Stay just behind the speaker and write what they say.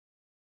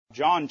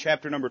John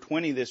chapter number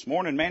 20 this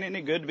morning. Man, isn't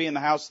it good to be in the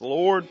house of the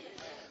Lord?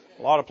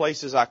 A lot of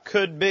places I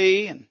could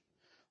be and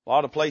a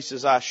lot of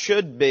places I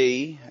should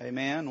be.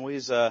 Amen.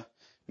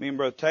 Me and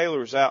Brother Taylor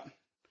was out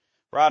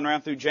riding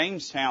around through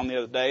Jamestown the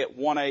other day at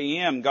 1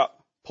 a.m. Got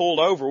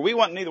pulled over.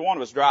 Neither one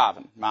of us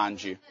driving,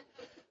 mind you.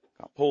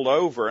 Got pulled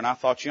over and I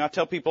thought, I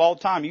tell people all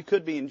the time, you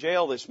could be in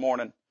jail this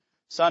morning.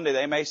 Sunday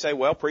they may say,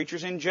 well,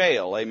 preacher's in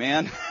jail.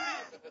 Amen.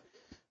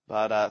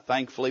 But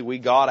thankfully we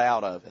got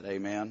out of it.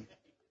 Amen.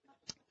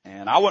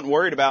 And I wasn't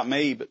worried about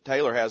me, but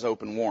Taylor has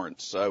open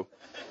warrants, so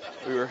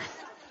we were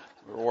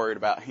worried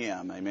about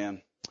him.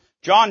 Amen.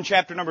 John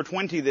chapter number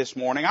 20 this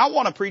morning. I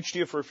want to preach to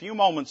you for a few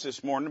moments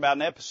this morning about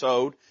an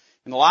episode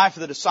in the life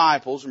of the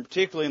disciples, and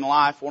particularly in the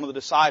life of one of the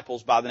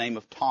disciples by the name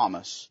of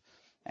Thomas.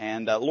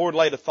 And the Lord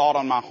laid a thought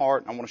on my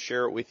heart, and I want to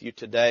share it with you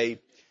today.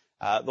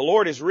 The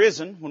Lord is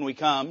risen when we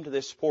come to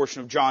this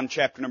portion of John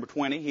chapter number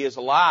 20. He is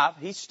alive.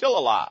 He's still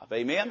alive.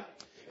 Amen.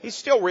 He's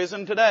still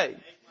risen today.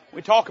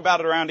 We talk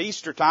about it around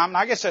Easter time, and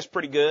I guess that's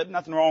pretty good.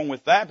 Nothing wrong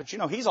with that. But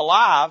He's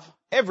alive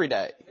every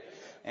day.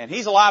 And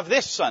He's alive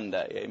this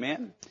Sunday.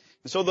 Amen.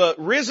 And so the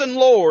risen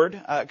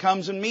Lord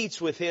comes and meets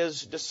with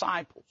His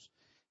disciples.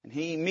 And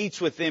He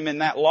meets with them in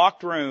that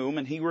locked room,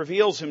 and He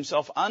reveals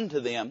Himself unto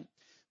them.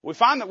 We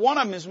find that one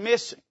of them is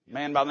missing, a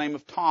man by the name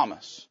of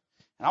Thomas.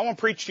 And I want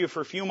to preach to you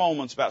for a few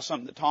moments about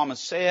something that Thomas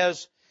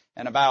says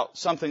and about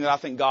something that I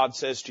think God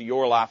says to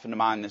your life and to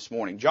mine this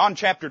morning. John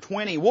chapter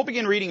 20, we'll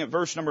begin reading at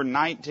verse number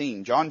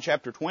 19. John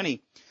chapter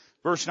 20,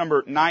 verse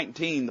number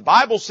 19. The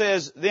Bible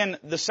says, then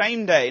the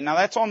same day, now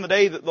that's on the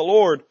day that the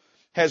Lord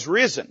has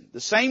risen,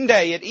 the same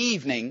day at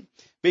evening,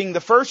 being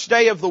the first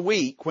day of the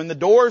week, when the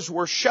doors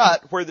were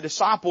shut where the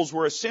disciples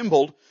were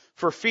assembled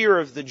for fear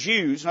of the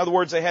Jews. In other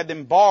words, they had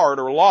them barred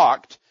or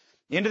locked.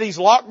 Into these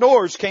locked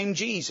doors came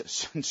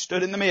Jesus and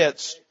stood in the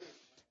midst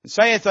and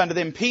saith unto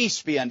them,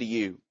 peace be unto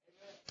you.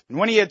 And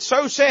when He had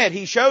so said,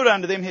 He showed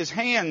unto them His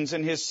hands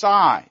and His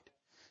side.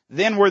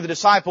 Then were the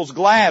disciples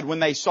glad when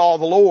they saw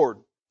the Lord.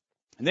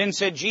 And then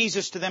said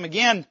Jesus to them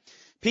again,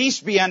 peace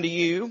be unto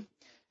you.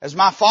 As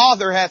my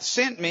Father hath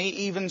sent me,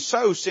 even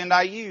so send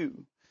I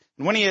you.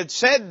 And when He had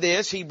said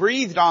this, He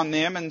breathed on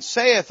them and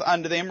saith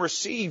unto them,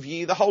 receive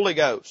ye the Holy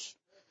Ghost.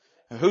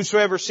 And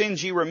whosoever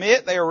sins ye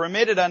remit, they are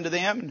remitted unto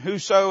them. And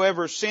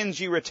whosoever sins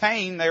ye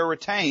retain, they are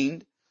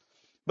retained.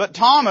 But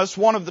Thomas,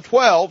 one of the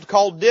 12,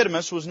 called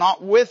Didymus, was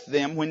not with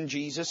them when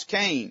Jesus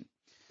came.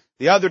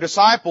 The other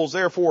disciples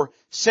therefore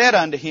said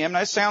unto Him,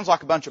 now this sounds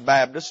like a bunch of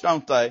Baptists,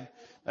 don't they?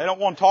 They don't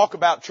want to talk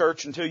about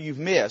church until you've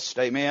missed,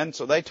 amen?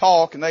 So they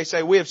talk and they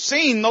say, we have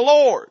seen the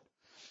Lord.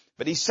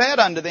 But He said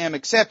unto them,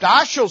 except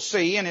I shall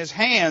see in His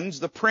hands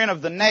the print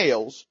of the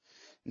nails,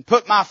 and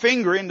put my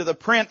finger into the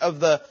print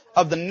of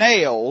the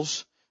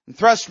nails, and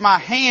thrust my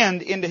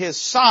hand into His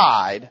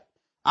side,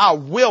 I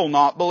will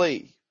not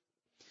believe.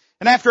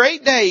 And after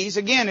 8 days,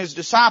 again, His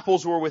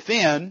disciples were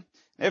within.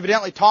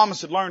 Evidently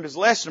Thomas had learned his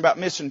lesson about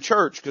missing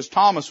church because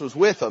Thomas was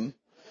with them.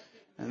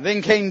 And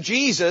then came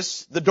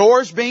Jesus, the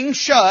doors being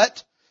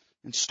shut,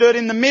 and stood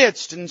in the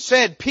midst and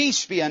said,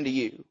 peace be unto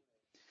you.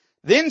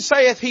 Then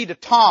saith He to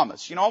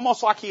Thomas,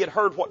 almost like He had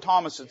heard what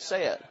Thomas had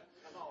said.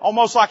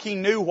 Almost like He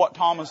knew what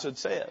Thomas had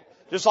said.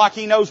 Just like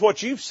He knows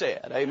what you've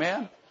said.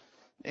 Amen.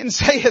 Then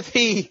saith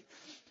He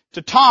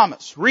to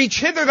Thomas, reach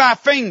hither thy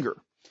finger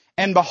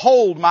and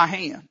behold my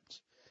hands.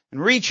 And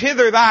reach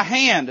hither thy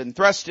hand and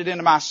thrust it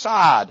into my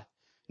side.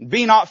 And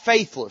be not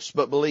faithless,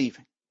 but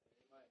believing.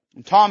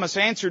 And Thomas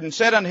answered and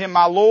said unto Him,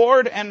 my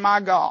Lord and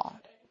my God.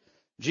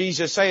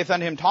 Jesus saith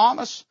unto him,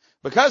 Thomas,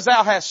 because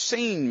thou hast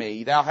seen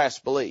me, thou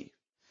hast believed.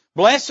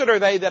 Blessed are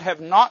they that have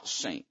not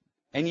seen,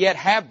 and yet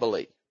have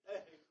believed.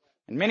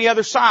 And many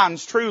other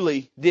signs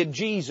truly did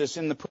Jesus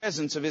in the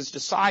presence of His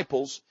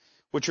disciples,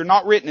 which are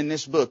not written in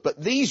this book. But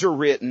these are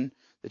written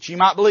that ye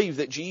might believe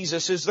that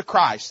Jesus is the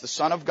Christ, the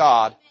Son of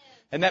God,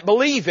 and that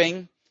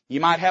believing, you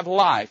might have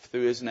life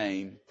through His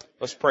name.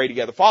 Let's pray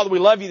together. Father, we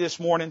love You this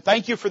morning.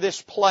 Thank You for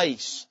this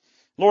place.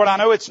 Lord, I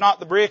know it's not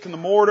the brick and the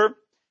mortar.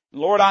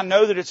 Lord, I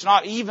know that it's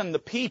not even the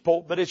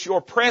people, but it's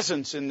Your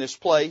presence in this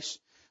place.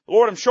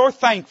 Lord, I'm sure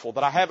thankful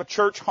that I have a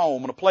church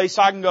home and a place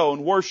I can go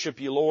and worship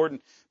You, Lord,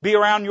 and be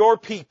around Your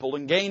people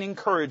and gain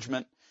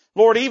encouragement.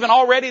 Lord, even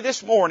already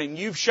this morning,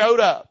 You've showed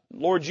up.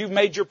 Lord, You've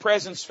made Your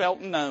presence felt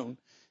and known.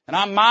 And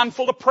I'm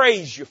mindful to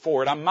praise You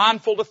for it. I'm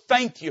mindful to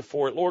thank You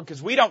for it, Lord,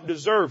 because we don't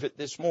deserve it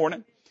this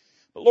morning.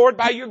 But Lord,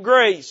 by Your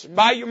grace, and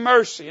by Your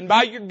mercy, and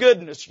by Your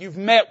goodness, You've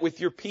met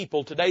with Your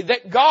people today.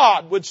 That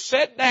God would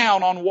sit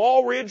down on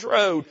Walridge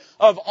Road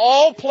of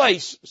all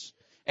places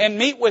and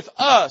meet with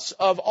us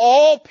of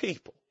all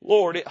people.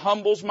 Lord, it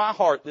humbles my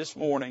heart this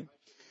morning.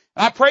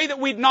 And I pray that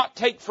we'd not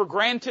take for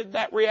granted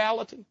that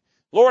reality.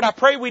 Lord, I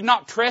pray we'd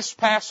not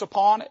trespass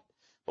upon it.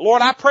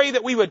 Lord, I pray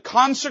that we would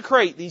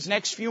consecrate these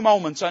next few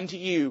moments unto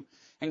You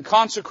and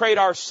consecrate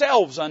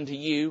ourselves unto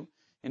You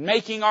in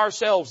making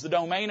ourselves the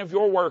domain of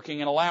Your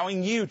working and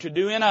allowing You to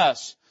do in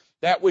us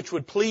that which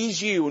would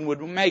please You and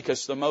would make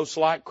us the most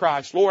like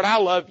Christ. Lord, I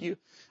love You.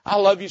 I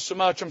love You so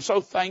much. I'm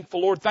so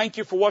thankful, Lord. Thank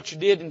You for what You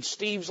did in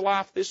Steve's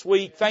life this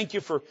week. Thank You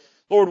for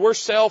Lord, we're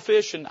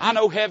selfish, and I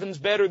know heaven's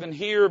better than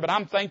here, but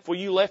I'm thankful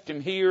you left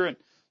him here. And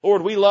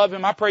Lord, we love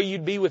him. I pray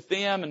you'd be with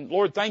them. And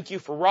Lord, thank you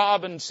for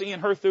Robin, seeing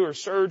her through her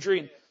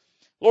surgery. And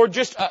Lord,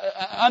 just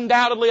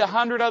undoubtedly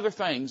 100 other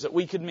things that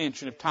we could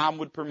mention if time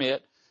would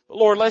permit. But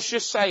Lord, let's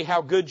just say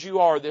how good you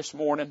are this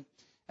morning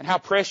and how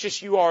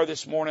precious you are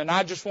this morning.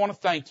 I just want to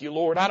thank you,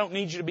 Lord. I don't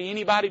need you to be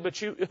anybody but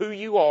who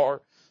you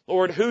are.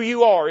 Lord, who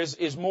you are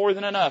is more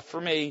than enough for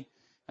me.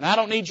 And I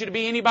don't need you to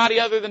be anybody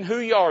other than who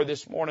you are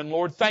this morning.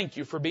 Lord, thank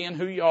you for being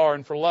who you are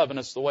and for loving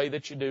us the way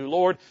that you do.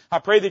 Lord, I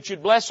pray that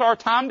you'd bless our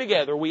time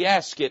together. We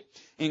ask it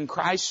in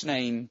Christ's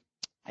name.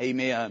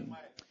 Amen.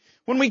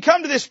 When we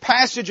come to this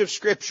passage of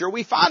Scripture,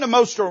 we find a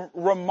most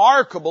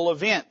remarkable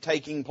event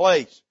taking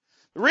place.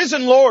 The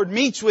risen Lord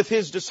meets with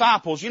His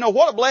disciples. You know,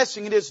 what a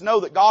blessing it is to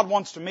know that God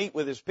wants to meet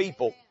with His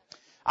people.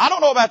 I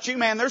don't know about you,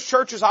 man. There's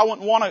churches I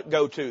wouldn't want to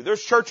go to.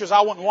 There's churches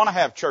I wouldn't want to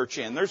have church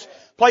in. There's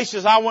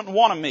places I wouldn't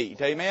want to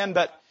meet. Amen.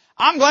 But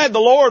I'm glad the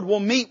Lord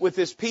will meet with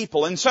His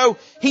people. And so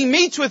He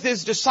meets with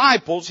His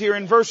disciples here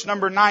in verse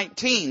number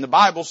 19. The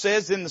Bible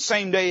says, "Then the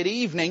same day at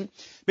evening,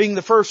 being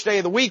the first day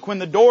of the week, when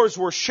the doors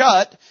were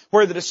shut,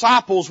 where the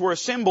disciples were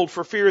assembled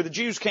for fear of the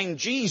Jews, came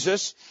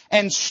Jesus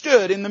and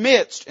stood in the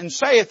midst and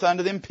saith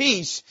unto them,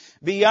 Peace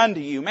be unto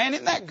you." Man,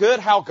 isn't that good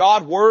how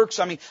God works?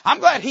 I mean, I'm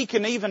glad He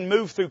can even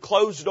move through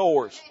closed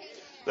doors.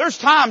 There's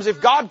times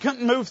if God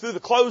couldn't move through the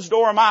closed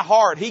door of my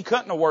heart, He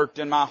couldn't have worked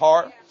in my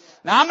heart.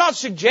 Now, I'm not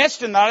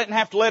suggesting that I didn't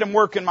have to let Him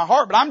work in my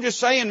heart, but I'm just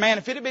saying, man,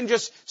 if it had been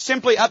just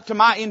simply up to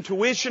my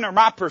intuition or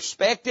my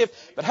perspective,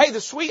 but hey,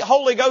 the sweet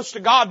Holy Ghost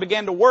of God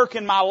began to work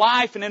in my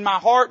life and in my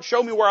heart,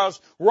 show me where I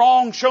was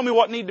wrong, show me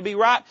what needed to be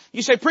right.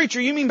 You say,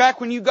 "Preacher, you mean back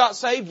when you got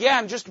saved?" Yeah,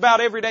 and just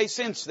about every day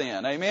since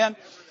then. Amen.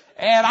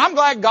 And I'm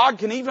glad God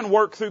can even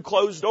work through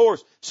closed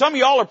doors. Some of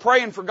y'all are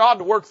praying for God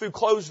to work through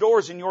closed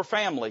doors in your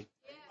family.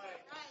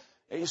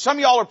 Some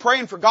of y'all are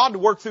praying for God to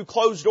work through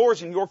closed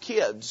doors in your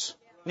kids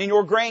and in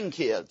your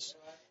grandkids.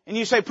 And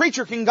you say,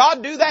 "Preacher, can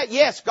God do that?"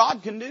 Yes,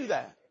 God can do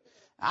that.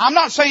 I'm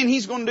not saying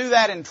He's going to do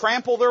that and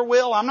trample their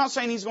will. I'm not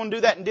saying He's going to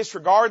do that and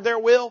disregard their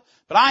will.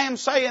 But I am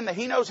saying that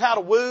He knows how to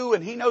woo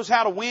and He knows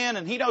how to win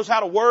and He knows how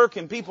to work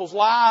in people's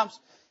lives.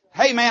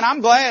 Hey man,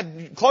 I'm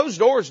glad closed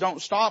doors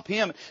don't stop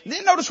Him. And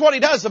then notice what He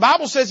does. The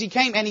Bible says He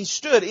came and He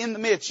stood in the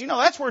midst. You know,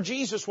 that's where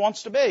Jesus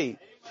wants to be.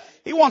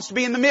 He wants to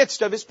be in the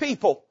midst of His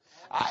people.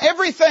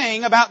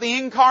 Everything about the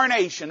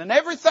incarnation and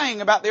everything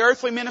about the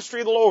earthly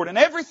ministry of the Lord and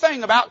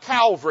everything about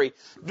Calvary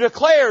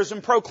declares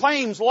and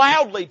proclaims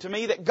loudly to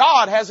me that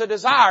God has a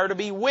desire to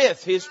be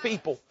with His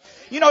people.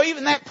 You know,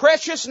 even that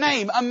precious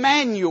name,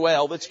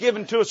 Emmanuel, that's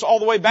given to us all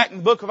the way back in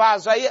the book of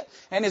Isaiah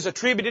and is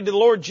attributed to the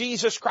Lord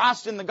Jesus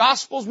Christ in the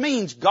Gospels,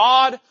 means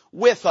God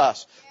with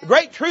us. The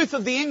great truth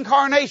of the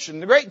incarnation,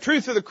 the great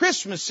truth of the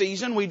Christmas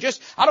season,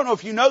 I don't know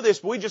if you know this,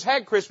 but we just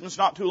had Christmas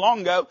not too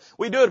long ago.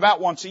 We do it about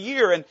once a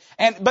year.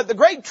 But the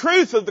great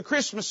truth of the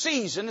Christmas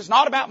season is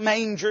not about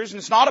mangers, and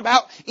it's not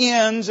about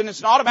inns, and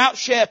it's not about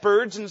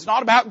shepherds, and it's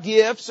not about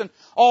gifts and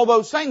all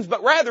those things,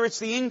 but rather it's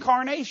the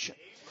incarnation.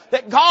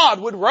 That God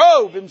would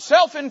robe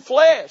Himself in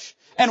flesh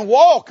and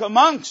walk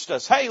amongst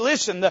us. Hey,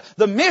 listen,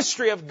 the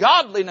mystery of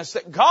godliness,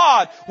 that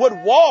God would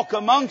walk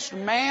amongst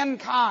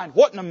mankind.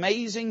 What an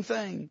amazing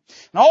thing.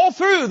 And all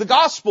through the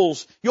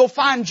Gospels, you'll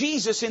find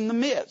Jesus in the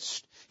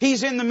midst.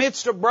 He's in the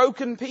midst of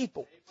broken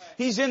people.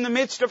 He's in the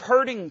midst of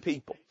hurting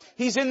people.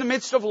 He's in the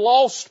midst of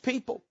lost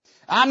people.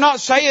 I'm not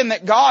saying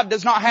that God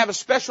does not have a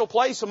special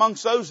place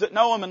amongst those that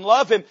know Him and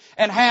love Him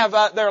and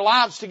have their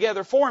lives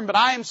together for Him, but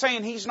I am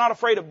saying He's not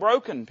afraid of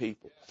broken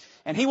people.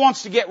 And He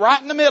wants to get right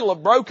in the middle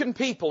of broken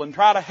people and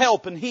try to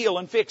help and heal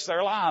and fix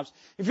their lives.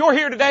 If you're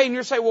here today and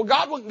you're saying, "Well,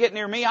 God wouldn't get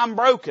near me, I'm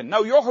broken."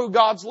 No, you're who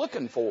God's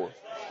looking for.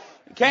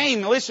 He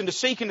came, listen, to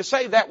seek and to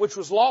save that which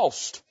was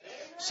lost.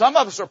 Some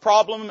of us, our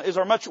problem is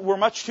we're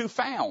much too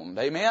found.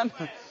 Amen?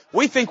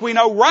 We think we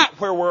know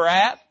right where we're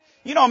at.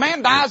 You know, a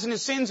man dies in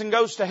his sins and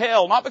goes to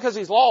hell, not because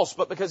he's lost,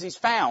 but because he's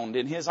found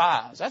in His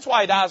eyes. That's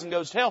why he dies and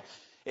goes to hell.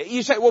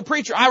 You say, "Well,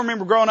 preacher, I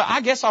remember growing up." I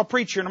guess I'll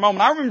preach here in a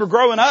moment. I remember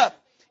growing up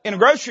in a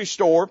grocery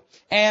store,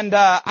 and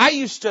I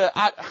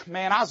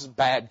was a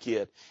bad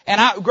kid.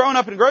 And growing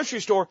up in a grocery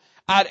store,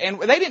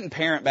 and they didn't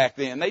parent back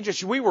then.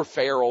 We were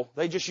feral.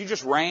 You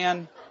just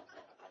ran.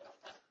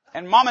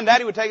 And Mom and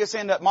Daddy would take us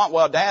into,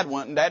 Dad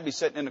wouldn't. Dad'd be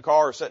sitting in the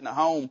car or sitting at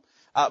home.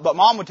 But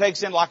Mom would take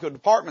us in like a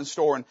department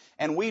store,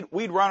 and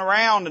we'd run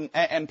around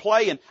and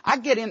play. And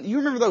I'd get in. You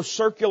remember those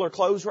circular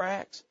clothes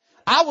racks?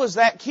 I was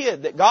that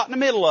kid that got in the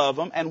middle of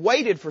them and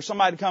waited for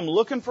somebody to come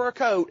looking for a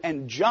coat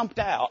and jumped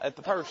out at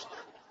the person.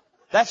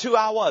 That's who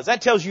I was.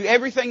 That tells you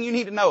everything you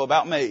need to know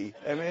about me.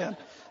 Amen.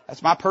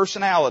 That's my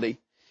personality.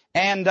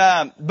 And,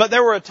 but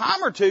there were a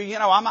time or two,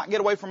 I might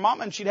get away from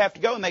Mama and she'd have to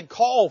go and they'd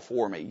call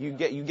for me. You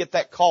get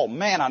that call.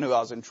 Man, I knew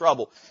I was in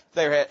trouble if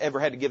they ever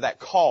had to give that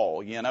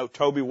call.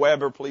 Toby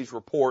Weber, please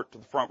report to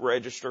the front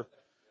register.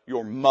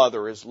 Your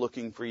mother is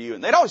looking for you.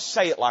 And they'd always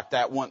say it like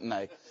that, wouldn't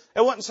they?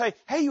 They wouldn't say,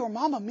 "Hey, your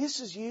mama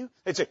misses you."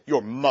 They'd say,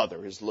 "Your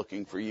mother is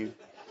looking for you."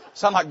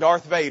 Sound like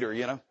Darth Vader,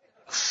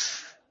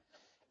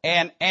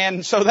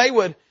 And so they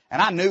would,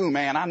 and I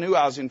knew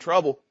I was in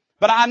trouble.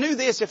 But I knew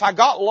this, if I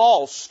got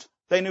lost,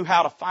 they knew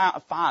how to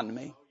find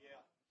me.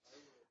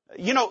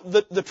 You know,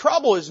 the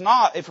trouble is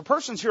not, if a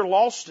person's here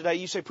lost today,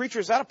 you say, preacher,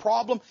 is that a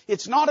problem?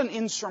 It's not an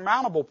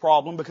insurmountable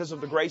problem because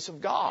of the grace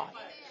of God.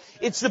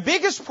 It's the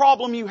biggest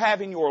problem you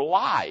have in your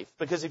life,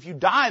 because if you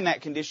die in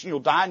that condition, you'll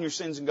die in your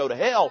sins and go to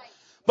hell.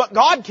 But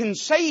God can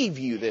save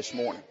you this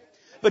morning.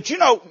 But you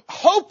know,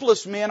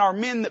 hopeless men are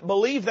men that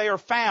believe they are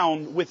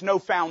found with no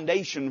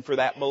foundation for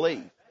that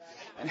belief.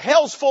 And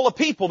hell's full of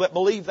people that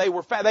believe they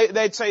were found.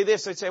 They'd say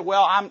this, they'd say,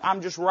 well,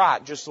 I'm just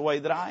right, just the way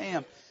that I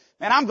am.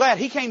 And I'm glad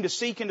He came to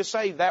seek and to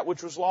save that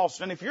which was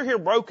lost. And if you're here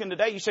broken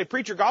today, you say,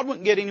 preacher, God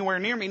wouldn't get anywhere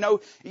near me. No,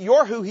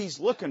 you're who He's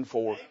looking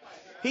for.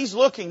 He's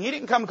looking. He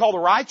didn't come to call the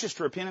righteous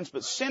to repentance,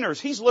 but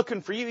sinners. He's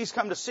looking for you. He's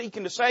come to seek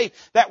and to save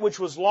that which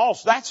was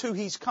lost. That's who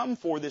He's come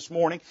for this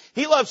morning.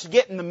 He loves to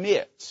get in the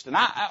midst. And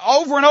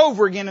over and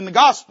over again in the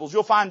Gospels,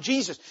 you'll find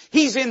Jesus.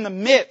 He's in the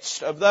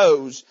midst of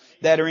those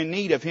that are in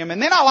need of Him.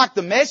 And then I like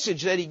the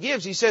message that He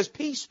gives. He says,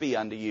 peace be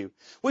unto you.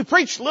 We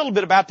preached a little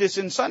bit about this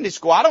in Sunday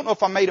school. I don't know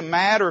if I made them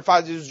mad or if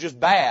it was just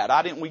bad.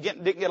 We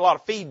didn't get a lot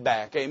of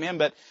feedback. Amen.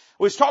 But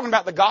we was talking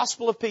about the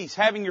gospel of peace,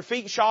 having your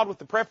feet shod with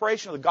the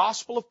preparation of the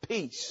gospel of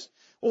peace.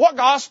 Well, what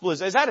gospel is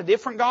that? Is that a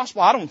different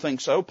gospel? I don't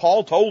think so.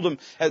 Paul told them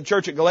at the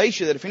church at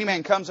Galatia that if any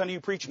man comes unto you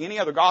preaching any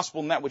other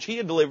gospel than that which he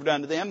had delivered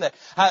unto them, that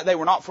they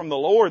were not from the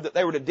Lord, that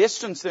they were to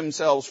distance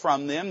themselves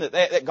from them,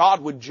 that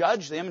God would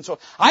judge them. And so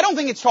I don't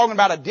think it's talking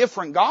about a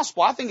different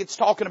gospel. I think it's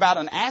talking about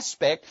an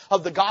aspect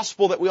of the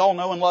gospel that we all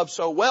know and love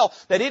so well,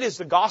 that it is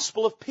the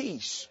gospel of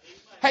peace.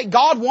 Hey,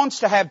 God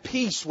wants to have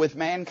peace with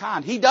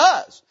mankind. He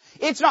does.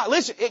 It's not,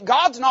 listen,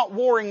 God's not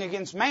warring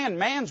against man.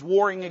 Man's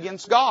warring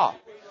against God.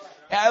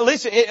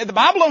 Listen, the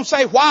Bible don't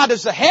say, why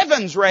does the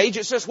heavens rage?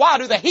 It says, why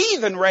do the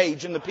heathen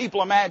rage and the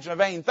people imagine a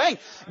vain thing?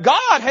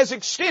 God has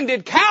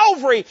extended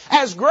Calvary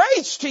as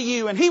grace to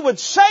you, and He would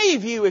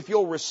save you if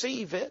you'll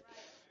receive it.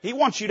 He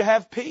wants you to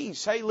have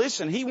peace. Hey,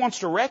 listen, He wants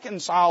to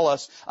reconcile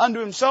us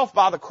unto Himself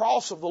by the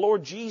cross of the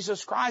Lord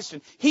Jesus Christ,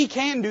 and He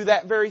can do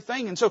that very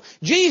thing. And so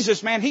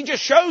Jesus, man, He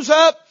just shows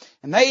up,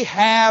 and they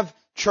have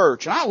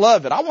church. And I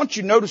love it. I want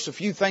you to notice a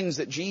few things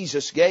that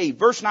Jesus gave.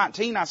 Verse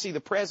 19, I see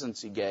the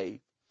presence He gave.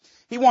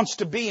 He wants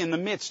to be in the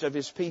midst of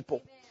His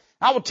people.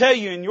 I will tell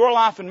you, in your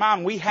life and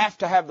mine, we have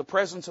to have the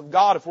presence of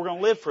God if we're going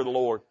to live for the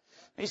Lord.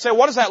 And you say,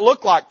 what does that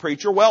look like,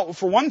 preacher? Well,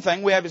 for one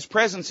thing, we have His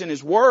presence in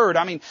His Word.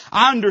 I mean,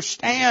 I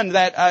understand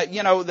that,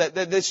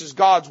 that this is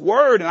God's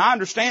Word, and I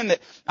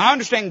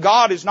understand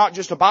God is not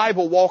just a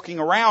Bible walking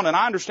around, and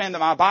I understand that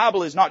my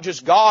Bible is not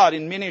just God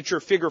in miniature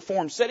figure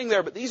form sitting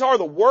there, but these are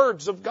the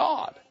words of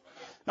God.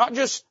 Not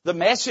just the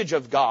message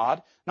of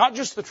God, not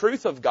just the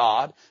truth of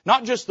God,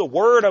 not just the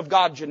Word of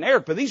God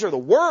generic, but these are the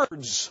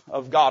words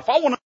of God. If I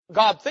want to know what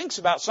God thinks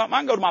about something, I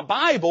can go to my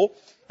Bible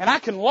and I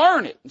can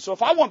learn it. And so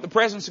if I want the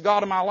presence of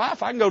God in my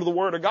life, I can go to the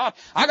Word of God.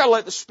 I got to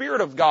let the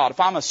Spirit of God, if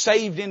I'm a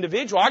saved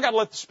individual, I got to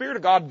let the Spirit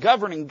of God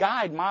govern and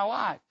guide my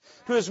life.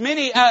 To as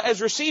many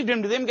as received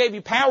Him, to them gave He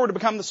power to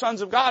become the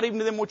sons of God, even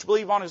to them which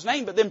believe on His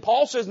name. But then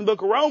Paul says in the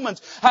book of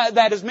Romans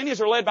that as many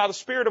as are led by the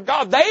Spirit of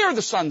God, they are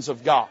the sons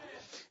of God.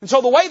 And so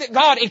the way that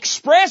God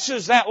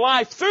expresses that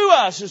life through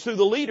us is through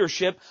the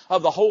leadership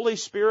of the Holy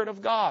Spirit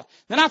of God.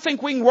 Then I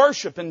think we can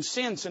worship and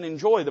sense and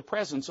enjoy the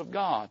presence of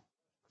God.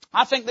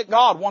 I think that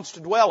God wants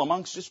to dwell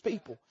amongst His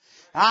people.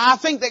 I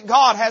think that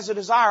God has a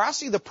desire. I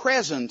see the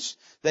presence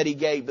that He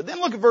gave. But then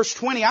look at verse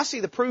 20. I see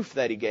the proof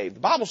that He gave. The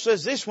Bible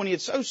says this, when He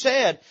had so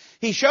said,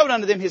 He showed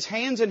unto them His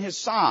hands and His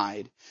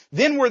side.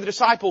 Then were the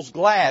disciples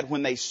glad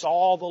when they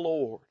saw the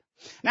Lord.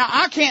 Now,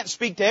 I can't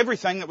speak to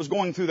everything that was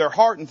going through their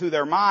heart and through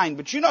their mind,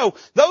 but you know,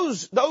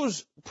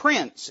 those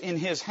prints in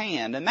His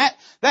hand and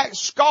that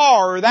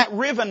scar or that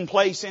riven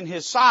place in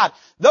His side,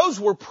 those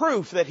were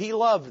proof that He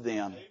loved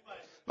them.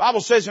 The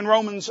Bible says in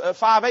Romans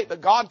 5:8, but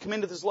God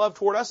commendeth His love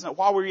toward us, and that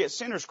while we were yet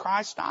sinners,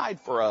 Christ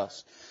died for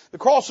us. The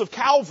cross of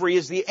Calvary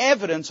is the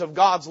evidence of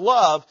God's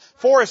love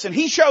for us, and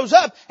He shows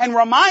up and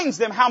reminds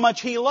them how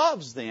much He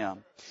loves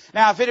them.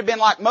 Now, if it had been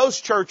like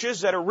most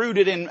churches that are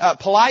rooted in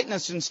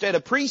politeness instead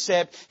of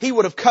precept, He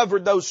would have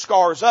covered those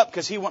scars up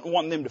because He wouldn't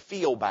want them to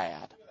feel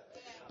bad.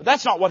 But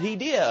that's not what He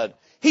did.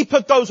 He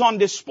put those on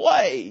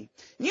display.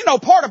 You know,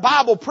 part of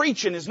Bible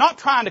preaching is not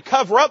trying to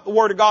cover up the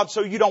Word of God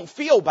so you don't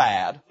feel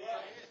bad,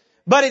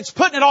 but it's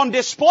putting it on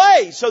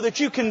display so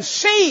that you can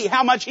see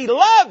how much He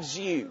loves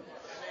you.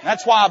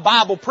 That's why a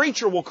Bible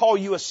preacher will call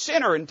you a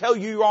sinner and tell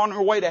you you're on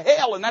your way to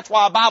hell. And that's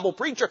why a Bible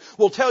preacher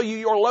will tell you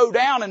you're low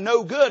down and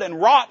no good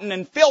and rotten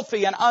and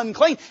filthy and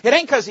unclean. It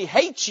ain't because he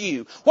hates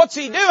you. What's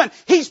he doing?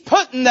 He's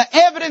putting the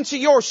evidence of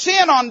your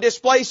sin on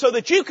display so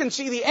that you can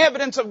see the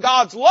evidence of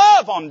God's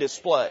love on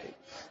display.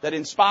 That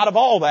in spite of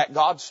all that,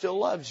 God still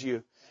loves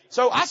you.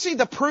 So I see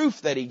the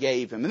proof that He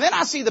gave him. And then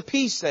I see the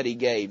peace that He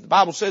gave. The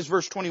Bible says,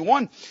 verse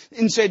 21,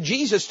 and said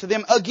Jesus to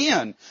them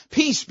again,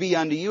 peace be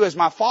unto you, as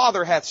my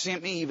Father hath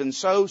sent me, even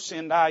so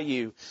send I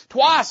you.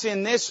 Twice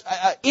in this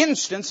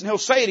instance, and He'll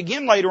say it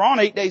again later on,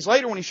 8 days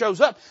later when He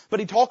shows up, but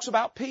He talks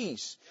about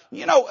peace.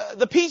 You know,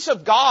 the peace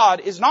of God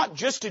is not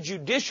just a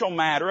judicial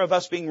matter of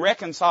us being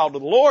reconciled to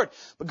the Lord,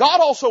 but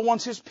God also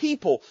wants His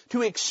people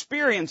to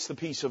experience the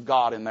peace of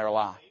God in their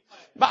life.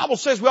 The Bible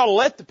says we ought to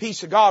let the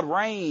peace of God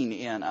reign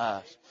in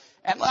us.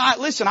 And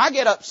listen, I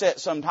get upset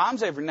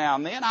sometimes every now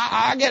and then.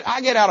 I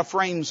get out of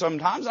frame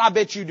sometimes, and I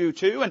bet you do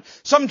too. And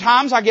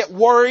sometimes I get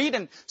worried,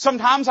 and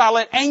sometimes I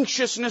let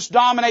anxiousness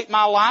dominate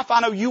my life. I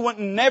know you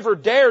wouldn't never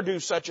dare do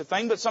such a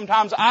thing, but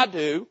sometimes I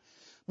do.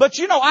 But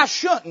you know, I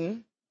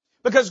shouldn't,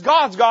 because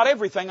God's got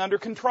everything under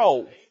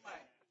control.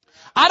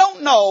 I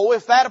don't know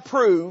if that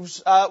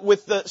approves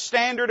with the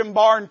standard and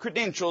bar and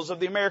credentials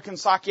of the American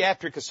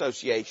Psychiatric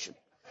Association.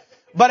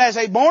 But as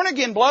a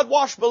born-again,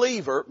 blood-washed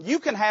believer, you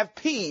can have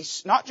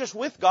peace, not just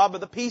with God,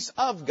 but the peace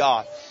of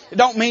God. It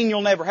don't mean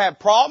you'll never have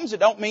problems. It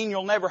don't mean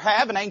you'll never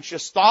have an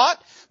anxious thought.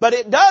 But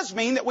it does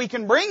mean that we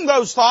can bring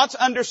those thoughts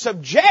under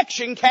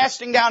subjection,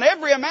 casting down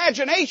every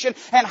imagination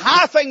and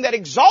high thing that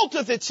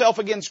exalteth itself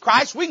against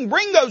Christ. We can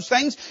bring those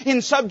things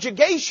in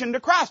subjugation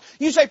to Christ.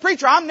 You say,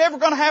 preacher, I'm never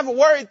going to have a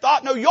worried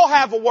thought. No, you'll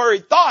have a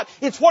worried thought.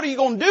 It's what are you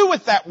going to do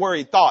with that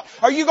worried thought?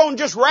 Are you going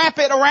to just wrap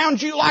it around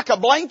you like a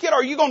blanket? Or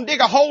are you going to dig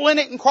a hole in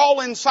it and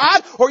crawl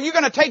inside? Or are you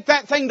going to take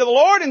that thing to the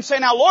Lord and say,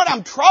 now Lord,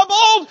 I'm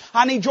troubled.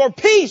 I need your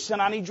peace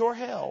and I need your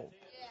help.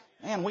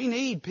 Man, we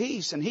need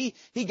peace, and He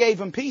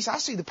gave him peace. I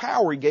see the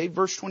power He gave,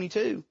 verse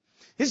 22.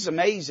 This is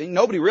amazing.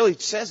 Nobody really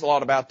says a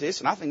lot about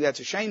this, and I think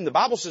that's a shame. The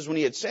Bible says when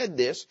He had said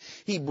this,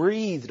 He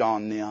breathed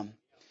on them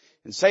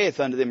and saith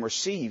unto them,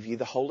 receive ye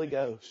the Holy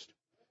Ghost.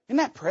 Isn't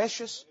that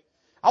precious?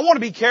 I want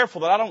to be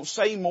careful that I don't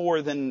say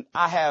more than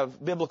I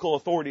have biblical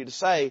authority to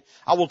say.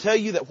 I will tell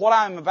you that what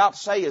I'm about to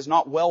say is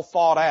not well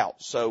thought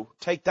out, so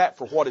take that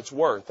for what it's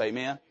worth,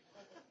 amen?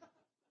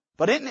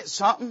 But isn't it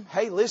something?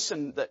 Hey,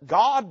 listen, that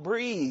God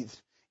breathed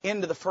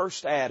into the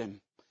first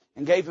Adam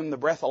and gave him the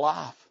breath of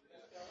life.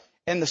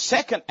 And the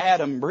second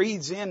Adam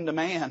breathes into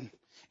man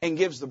and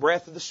gives the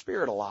breath of the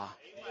Spirit of life.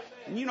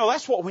 And you know,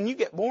 that's what, when you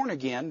get born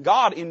again,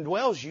 God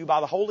indwells you by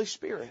the Holy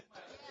Spirit.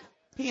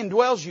 He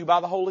indwells you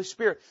by the Holy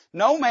Spirit.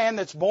 No man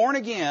that's born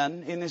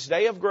again in this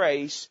day of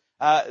grace,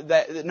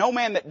 no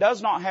man that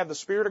does not have the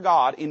Spirit of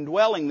God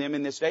indwelling them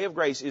in this day of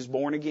grace is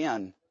born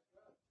again.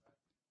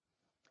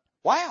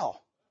 Wow.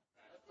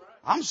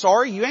 I'm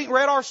sorry, you ain't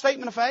read our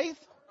statement of faith?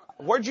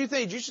 Where'd you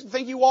think? Did you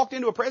think you walked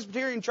into a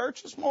Presbyterian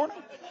church this morning?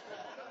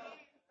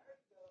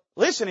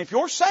 Listen, if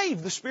you're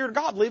saved, the Spirit of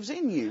God lives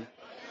in you.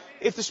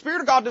 If the Spirit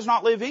of God does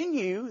not live in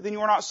you, then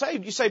you are not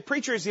saved. You say,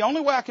 preacher, is the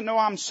only way I can know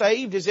I'm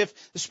saved is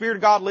if the Spirit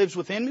of God lives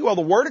within me? Well,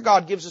 the Word of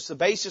God gives us the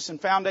basis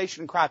and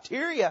foundation and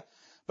criteria.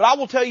 But I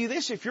will tell you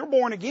this, if you're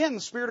born again,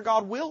 the Spirit of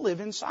God will live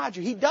inside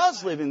you. He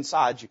does live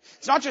inside you.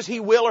 It's not just He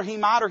will or He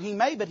might or He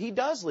may, but He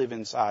does live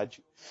inside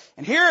you.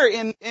 And here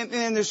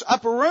in this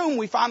upper room,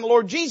 we find the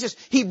Lord Jesus.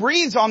 He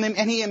breathes on them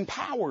and He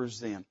empowers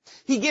them.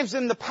 He gives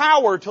them the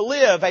power to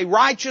live a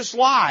righteous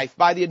life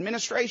by the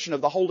administration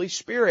of the Holy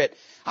Spirit.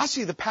 I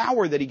see the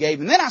power that He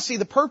gave. And then I see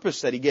the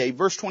purpose that He gave.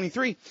 Verse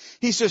 23,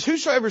 He says,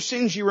 whosoever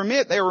sins you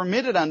remit, they are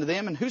remitted unto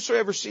them. And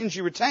whosoever sins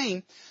you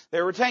retain, they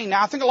are retained.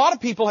 Now, I think a lot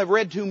of people have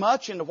read too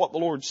much into what the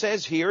Lord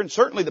says here, and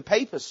certainly the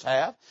papists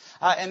have.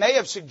 And they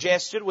have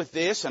suggested with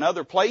this and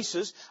other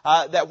places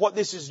that what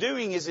this is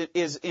doing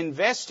is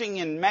investing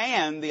in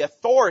man the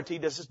authority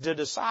to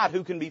decide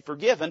who can be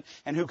forgiven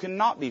and who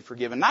cannot be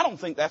forgiven. And I don't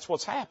think that's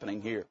what's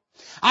happening here.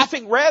 I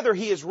think rather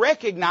He is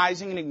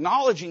recognizing and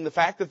acknowledging the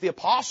fact that the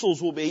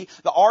apostles will be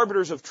the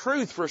arbiters of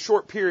truth for a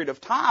short period of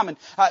time. And,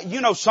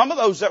 some of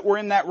those that were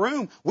in that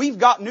room, we've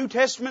got New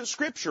Testament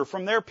Scripture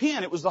from their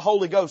pen. It was the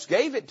Holy Ghost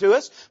gave it to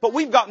us, but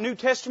we've got New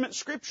Testament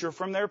Scripture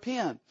from their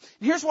pen. And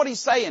here's what He's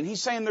saying.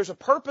 He's saying there's a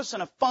purpose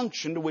and a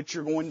function to which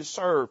you're going to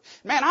serve.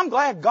 Man, I'm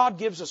glad God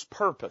gives us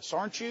purpose,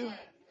 aren't you?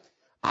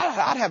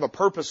 I'd have a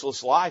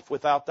purposeless life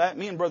without that.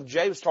 Me and Brother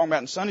Jay was talking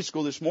about in Sunday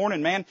school this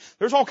morning, man,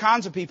 there's all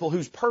kinds of people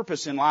whose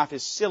purpose in life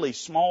is silly,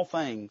 small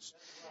things.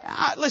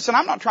 Listen,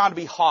 I'm not trying to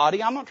be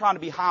haughty. I'm not trying to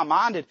be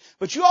high-minded,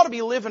 but you ought to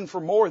be living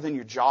for more than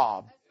your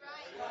job.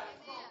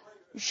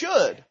 You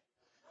should.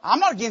 I'm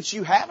not against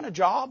you having a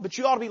job, but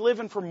you ought to be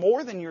living for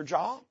more than your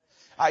job.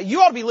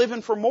 You ought to be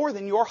living for more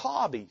than your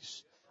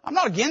hobbies. I'm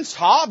not against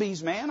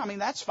hobbies, man. I mean,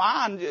 that's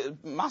fine.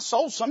 My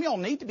soul, some of y'all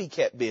need to be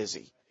kept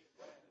busy.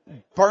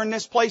 Burn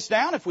this place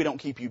down if we don't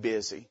keep you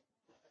busy.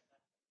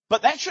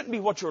 But that shouldn't be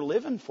what you're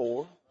living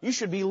for. You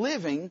should be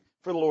living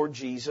for the Lord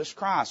Jesus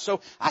Christ. So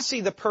I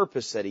see the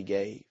purpose that He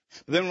gave.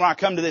 But then when I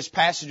come to this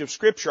passage of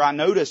Scripture, I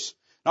notice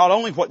not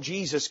only what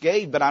Jesus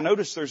gave, but I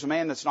notice there's a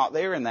man that's not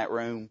there in that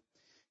room.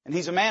 And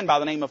he's a man by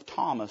the name of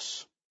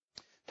Thomas.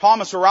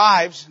 Thomas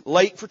arrives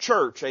late for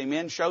church,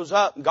 amen, shows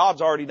up, and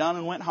God's already done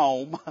and went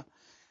home.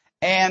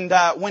 And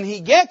when he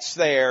gets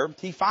there,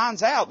 he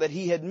finds out that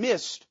he had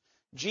missed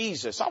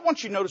Jesus. I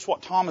want you to notice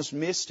what Thomas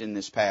missed in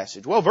this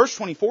passage. Well, verse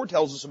 24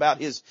 tells us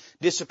about his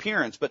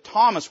disappearance. But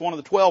Thomas, one of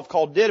the 12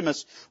 called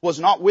Didymus, was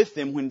not with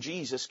them when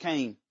Jesus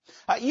came.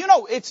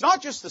 It's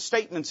not just the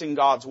statements in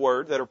God's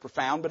Word that are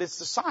profound, but it's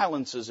the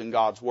silences in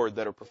God's Word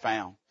that are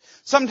profound.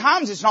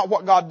 Sometimes it's not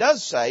what God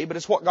does say, but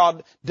it's what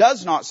God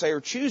does not say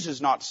or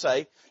chooses not to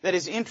say that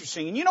is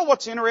interesting. And you know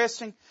what's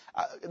interesting?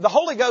 The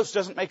Holy Ghost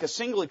doesn't make a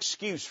single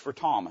excuse for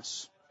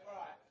Thomas.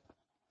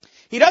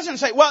 He doesn't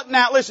say, well,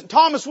 now listen,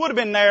 Thomas would have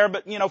been there,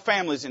 but,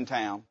 family's in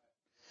town.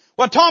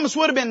 Well, Thomas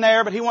would have been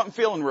there, but he wasn't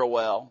feeling real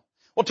well.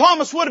 Well,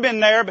 Thomas would have been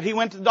there, but he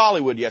went to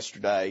Dollywood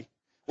yesterday.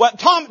 Well,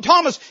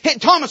 Thomas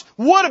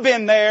would have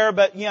been there,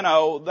 but,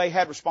 they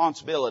had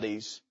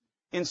responsibilities.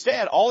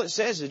 Instead, all it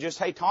says is just,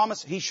 hey,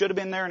 Thomas, he should have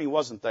been there and he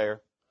wasn't there.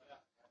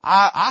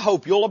 I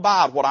hope you'll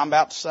abide what I'm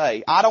about to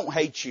say. I don't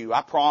hate you.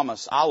 I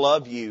promise. I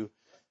love you.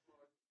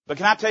 But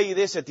can I tell you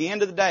this? At the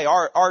end of the day,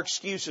 our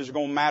excuses are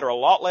going to matter a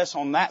lot less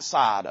on that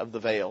side of the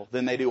veil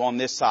than they do on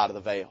this side of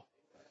the veil.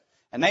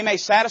 And they may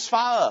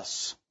satisfy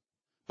us,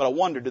 but I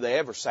wonder, do they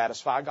ever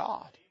satisfy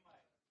God?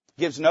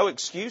 Gives no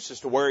excuse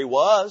as to where he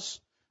was.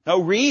 No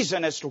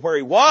reason as to where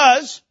he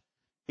was.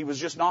 He was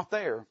just not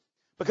there.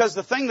 Because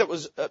the thing that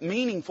was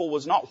meaningful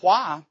was not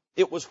why,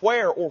 it was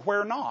where or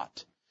where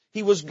not.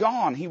 He was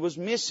gone. He was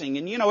missing.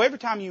 And every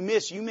time you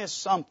miss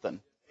something.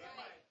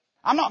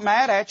 I'm not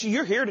mad at you.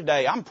 You're here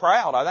today. I'm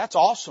proud. That's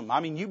awesome.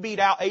 You beat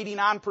out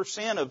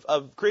 89%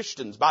 of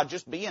Christians by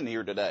just being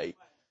here today.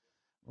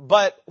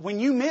 But when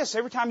you miss,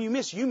 every time you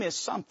miss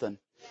something.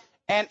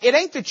 And it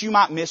ain't that you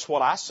might miss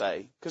what I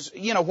say. Because,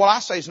 what I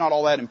say is not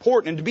all that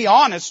important. And to be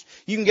honest,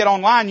 you can get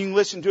online, you can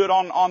listen to it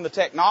on the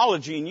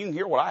technology, and you can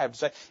hear what I have to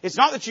say. It's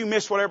not that you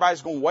miss what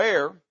everybody's going to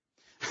wear.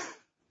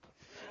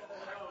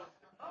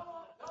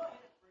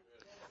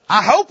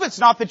 I hope it's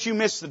not that you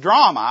miss the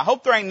drama. I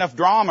hope there ain't enough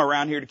drama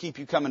around here to keep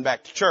you coming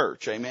back to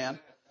church. Amen.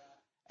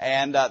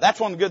 And that's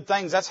one of the good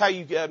things. That's how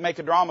you make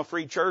a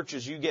drama-free church,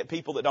 is you get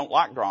people that don't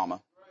like drama.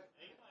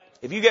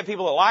 If you get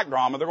people that like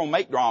drama, they're going to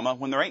make drama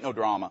when there ain't no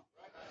drama.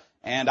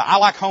 And I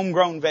like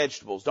homegrown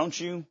vegetables, don't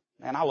you?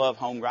 Man, I love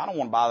homegrown. I don't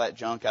want to buy that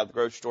junk out of the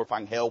grocery store if I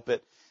can help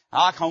it.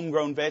 I like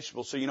homegrown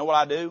vegetables. So you know what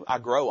I do? I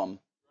grow them.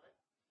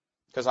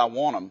 Because I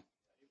want them.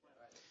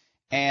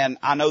 And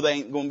I know they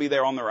ain't going to be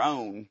there on their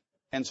own.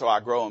 And so I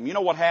grow them. You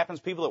know what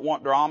happens? People that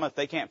want drama, if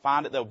they can't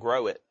find it, they'll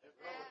grow it.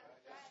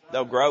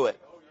 They'll grow it.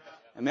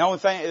 And the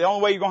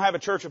only way you're going to have a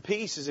church of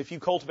peace is if you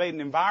cultivate an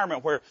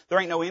environment where there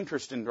ain't no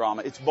interest in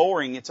drama. It's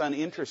boring. It's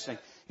uninteresting.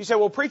 You say,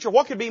 well, preacher,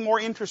 what could be more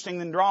interesting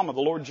than drama? The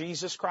Lord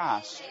Jesus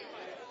Christ.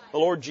 The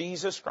Lord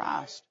Jesus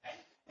Christ.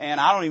 And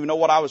I don't even know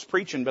what I was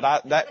preaching,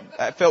 but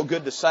that felt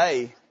good to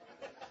say.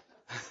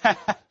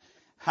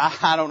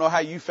 I don't know how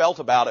you felt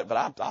about it, but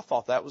I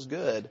thought that was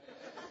good.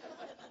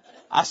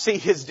 I see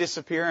his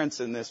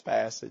disappearance in this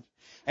passage.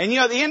 And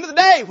at the end of the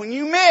day, when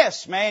you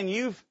miss, man,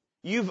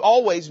 you've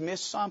always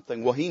missed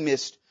something. Well, he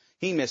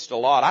missed a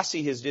lot. I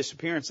see his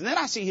disappearance. And then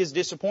I see his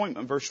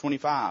disappointment, verse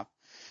 25.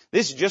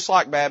 This is just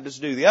like Baptists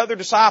do. The other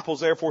disciples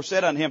therefore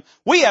said unto him,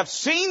 we have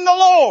seen the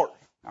Lord.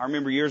 I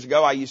remember years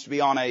ago I used to be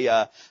on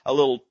a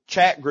little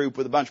chat group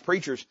with a bunch of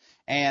preachers,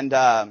 and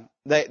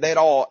they'd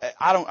all,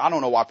 I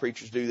don't know why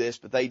preachers do this,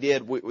 but they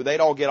did. They'd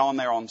all get on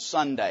there on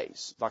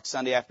Sundays, like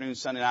Sunday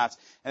afternoons, Sunday nights,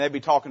 and they'd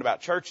be talking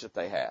about church that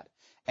they had.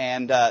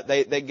 And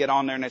they'd get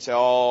on there and they'd say,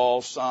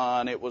 oh,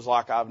 son, it was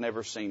like I've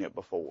never seen it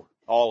before.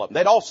 All of them.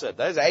 They'd all said,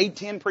 there's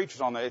 8-10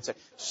 preachers on there. They'd say,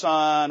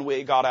 son,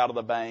 we got out of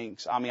the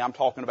banks. I'm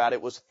talking about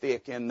it was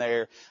thick in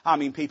there.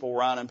 People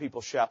running,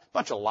 people shouting.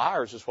 Bunch of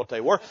liars is what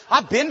they were.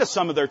 I've been to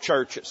some of their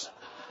churches.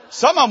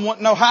 Some of them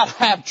wouldn't know how to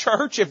have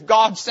church if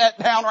God sat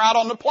down right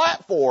on the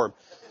platform.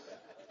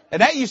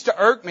 And that used to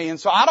irk me. And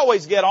so I'd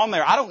always get on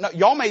there. I don't know.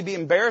 Y'all may be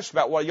embarrassed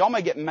about y'all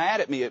may get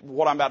mad at me at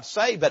what I'm about to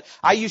say, but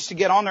I used to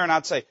get on there and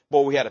I'd say,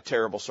 boy, we had a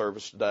terrible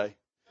service today.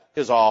 It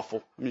was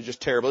awful.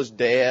 Just terrible. It was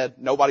dead.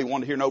 Nobody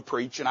wanted to hear no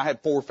preaching. I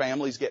had 4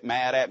 families get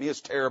mad at me. It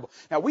was terrible.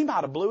 Now, we might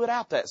have blew it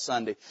out that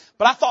Sunday.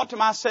 But I thought to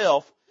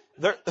myself,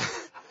 they're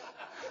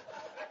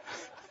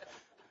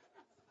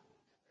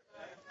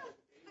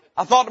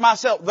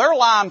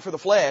lying for the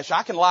flesh.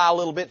 I can lie a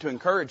little bit to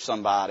encourage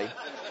somebody.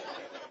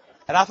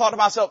 And I thought to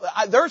myself,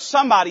 there's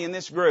somebody in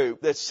this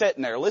group that's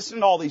sitting there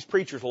listening to all these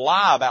preachers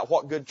lie about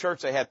what good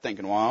church they had,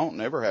 thinking, well, I don't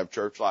never have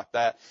church like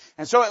that.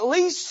 And so at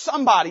least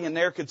somebody in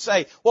there could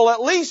say, well,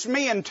 at least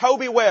me and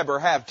Toby Weber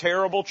have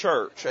terrible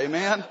church.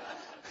 Amen?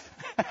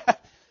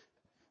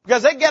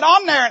 Because they get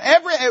on there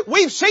and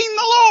we've seen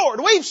the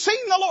Lord. We've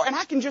seen the Lord. And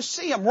I can just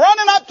see them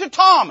running up to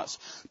Thomas.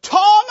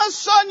 Thomas,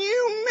 son,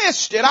 you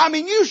missed it.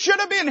 You should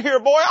have been here,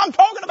 boy. I'm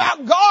talking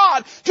about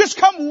God. Just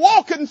come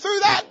walking through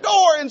that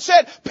door and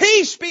said,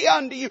 peace be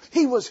unto you.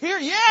 He was here.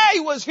 Yeah, he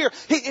was here.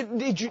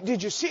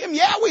 Did you see him?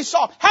 Yeah, we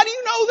saw him. How do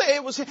you know that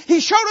it was him? He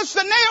showed us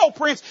the nail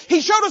prints.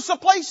 He showed us the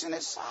place in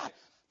his side.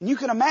 And you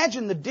can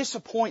imagine the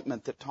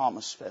disappointment that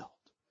Thomas felt.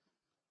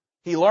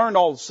 He learned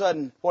all of a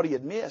sudden what he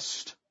had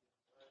missed.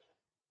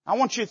 I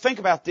want you to think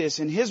about this.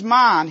 In his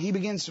mind, he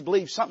begins to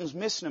believe something's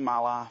missing in my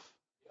life.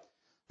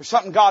 There's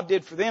something God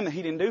did for them that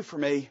He didn't do for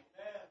me.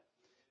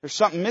 There's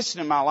something missing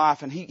in my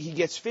life, and he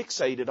gets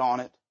fixated on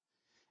it.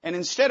 And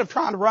instead of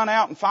trying to run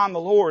out and find the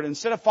Lord,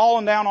 instead of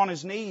falling down on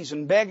his knees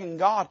and begging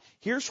God,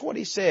 here's what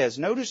he says.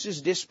 Notice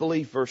his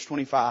disbelief, verse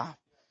 25.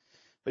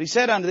 But he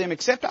said unto them,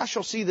 except I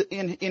shall see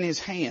in his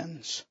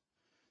hands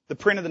the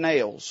print of the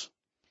nails,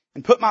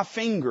 and put my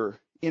finger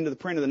into the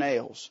print of the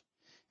nails,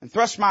 and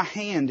thrust my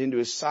hand into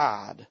his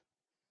side,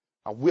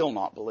 I will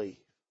not believe.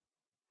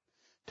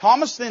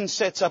 Thomas then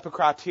sets up a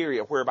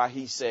criteria whereby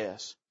he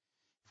says,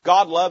 if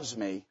God loves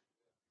me,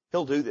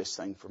 he'll do this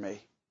thing for me.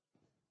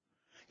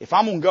 If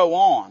I'm going to go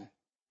on,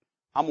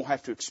 I'm going to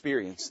have to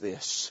experience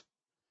this.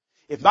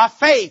 If my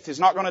faith is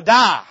not going to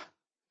die,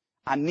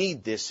 I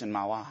need this in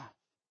my life.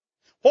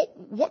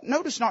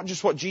 Notice not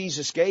just what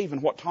Jesus gave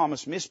and what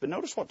Thomas missed, but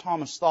notice what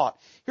Thomas thought.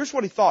 Here's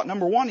what he thought.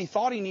 Number one, he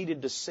thought he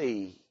needed to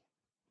see.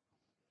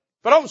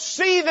 If I don't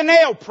see the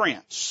nail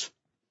prints,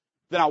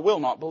 then I will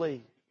not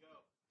believe.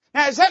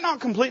 Now, is that not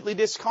completely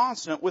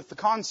disconsonant with the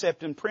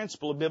concept and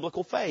principle of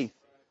biblical faith?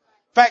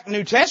 In fact,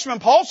 New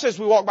Testament, Paul says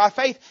we walk by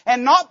faith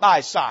and not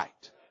by sight.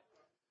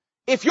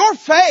 If your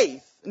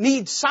faith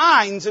needs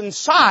signs and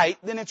sight,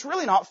 then it's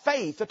really not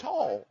faith at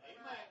all.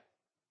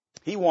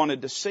 He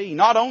wanted to see.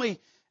 Not only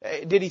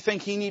did he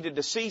think he needed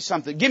to see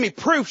something. Give me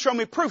proof, show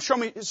me proof, show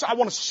me. I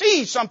want to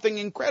see something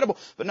incredible.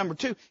 But number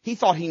two, he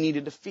thought he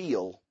needed to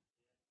feel.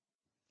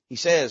 He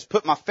says,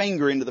 put my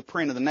finger into the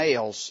print of the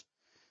nails,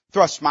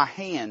 thrust my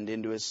hand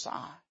into his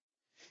side.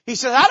 He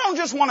says, I don't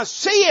just want to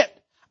see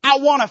it, I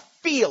want to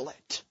feel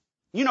it.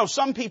 You know,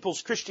 some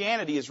people's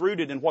Christianity is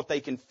rooted in what they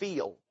can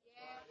feel.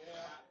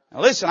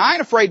 Now listen, I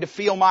ain't afraid to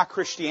feel my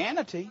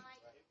Christianity.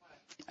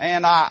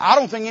 And I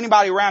don't think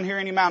anybody around here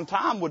any amount of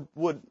time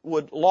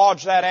would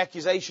lodge that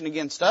accusation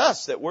against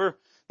us that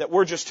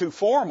we're just too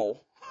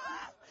formal.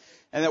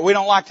 And that we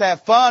don't like to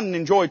have fun and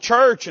enjoy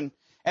church and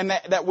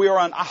that we are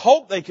I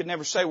hope they could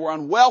never say we're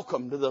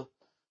unwelcome to the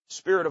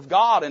Spirit of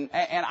God. And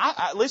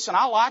listen,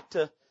 I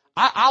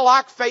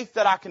like faith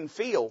that I can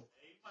feel.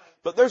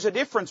 But there's a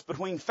difference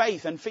between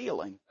faith and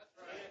feeling.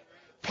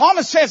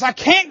 Thomas says, I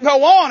can't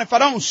go on if I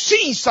don't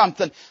see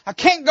something. I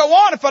can't go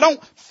on if I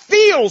don't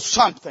feel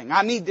something.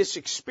 I need this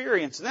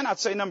experience. And then I'd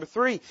say number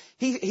three,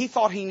 he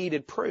thought he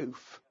needed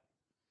proof.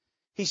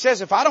 He says,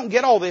 if I don't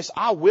get all this,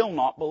 I will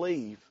not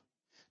believe.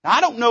 Now,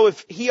 I don't know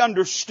if he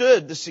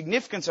understood the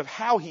significance of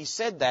how he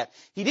said that.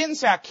 He didn't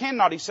say, I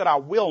cannot. He said, I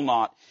will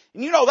not.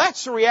 And you know,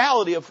 that's the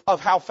reality of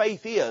how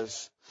faith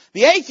is.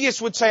 The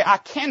atheist would say, I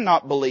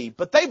cannot believe.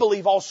 But they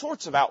believe all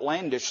sorts of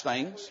outlandish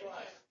things.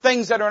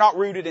 Things that are not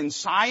rooted in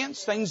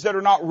science, things that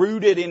are not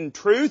rooted in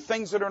truth,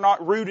 things that are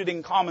not rooted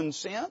in common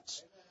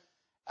sense.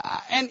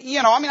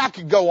 I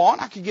could go on.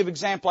 I could give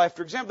example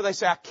after example. They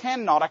say, I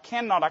cannot.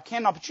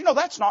 But you know,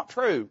 that's not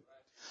true.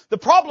 The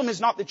problem is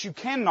not that you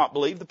cannot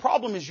believe. The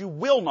problem is you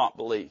will not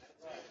believe.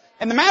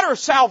 And the matter of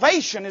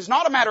salvation is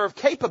not a matter of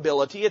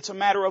capability. It's a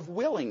matter of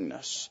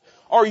willingness.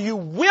 Are you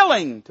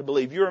willing to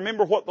believe? You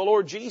remember what the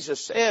Lord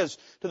Jesus says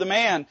to the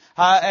man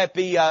at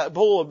the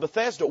pool of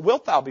Bethesda.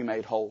 Wilt thou be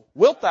made whole?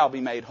 Wilt thou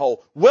be made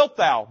whole? Wilt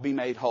thou be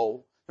made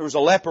whole? There was a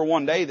leper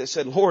one day that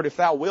said, Lord, if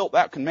thou wilt,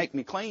 thou can make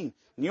me clean.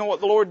 And you know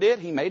what the Lord did?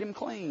 He made him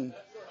clean.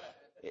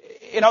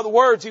 In other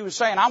words, he was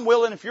saying, I'm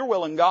willing if you're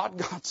willing, God.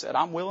 God said,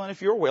 I'm willing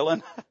if you're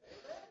willing.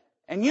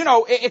 And you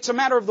know, it's a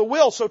matter of the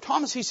will. So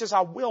Thomas, he says,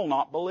 I will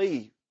not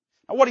believe.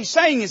 Now what he's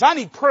saying is, I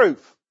need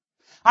proof.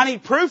 I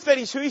need proof that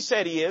he's who he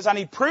said he is. I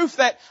need proof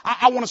that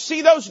I want to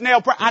see those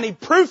nail prints. I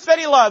need proof that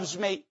he loves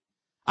me.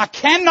 I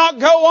cannot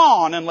go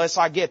on unless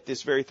I get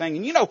this very thing.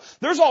 And you know,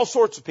 there's all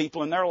sorts of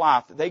people in their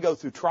life that they go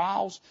through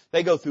trials,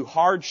 they go through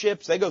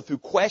hardships, they go through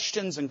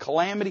questions and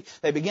calamity.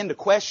 They begin to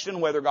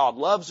question whether God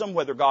loves them,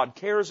 whether God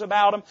cares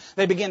about them.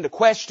 They begin to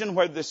question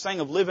whether this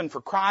thing of living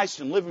for Christ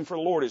and living for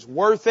the Lord is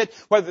worth it,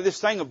 whether this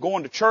thing of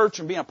going to church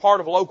and being a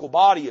part of a local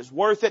body is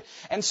worth it.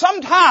 And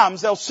sometimes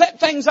they'll set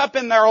things up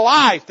in their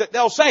life that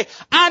they'll say,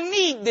 I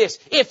need this.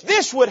 If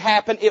this would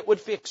happen, it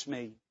would fix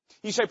me.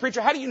 You say, preacher,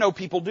 how do you know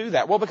people do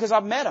that? Well, because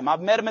I've met them. I've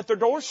met them at their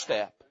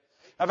doorstep.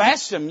 I've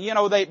asked them, you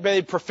know,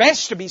 they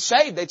profess to be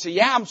saved. They'd say,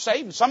 yeah, I'm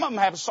saved. And some of them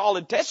have a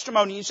solid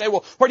testimony. You say,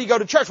 well, where do you go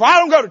to church? Well, I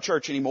don't go to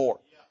church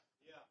anymore.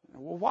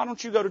 Well, why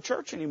don't you go to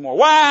church anymore?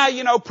 Well,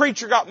 you know,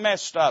 preacher got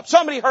messed up.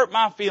 Somebody hurt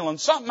my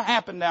feelings. Something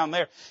happened down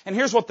there. And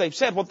here's what they've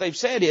said. What they've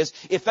said is,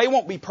 if they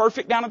won't be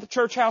perfect down at the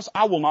church house,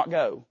 I will not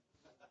go.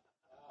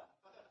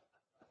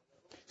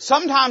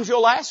 Sometimes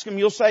you'll ask them,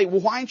 you'll say, well,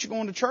 why ain't you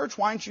going to church?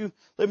 Why ain't you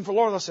living for the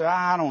Lord? They'll say,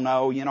 I don't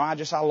know. You know, I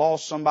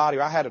lost somebody,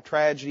 or I had a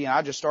tragedy and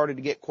I just started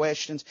to get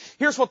questions.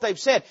 Here's what they've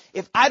said.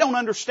 If I don't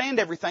understand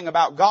everything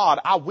about God,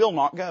 I will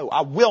not go.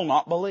 I will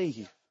not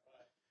believe.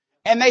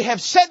 And they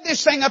have set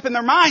this thing up in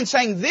their mind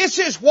saying, this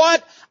is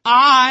what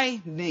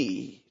I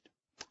need.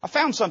 I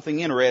found something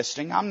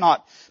interesting.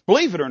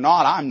 Believe it or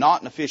not, I'm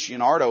not an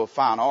aficionado of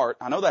fine art.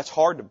 I know that's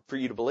hard for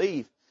you to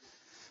believe.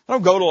 I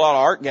don't go to a lot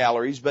of art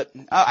galleries, but,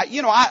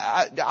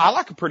 I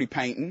like a pretty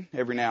painting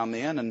every now and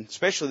then, and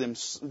especially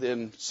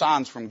them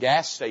signs from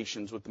gas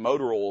stations with the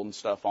motor oil and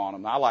stuff on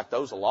them. I like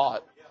those a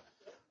lot.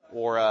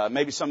 Or,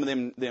 maybe some of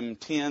them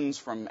tins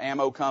from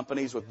ammo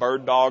companies with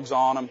bird dogs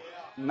on them.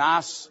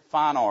 Nice,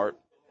 fine art.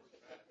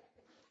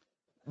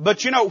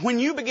 But when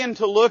you begin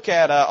to look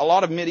at a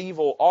lot of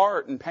medieval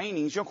art and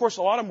paintings, of course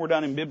a lot of them were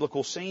done in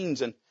biblical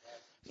scenes, and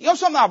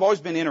something I've always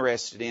been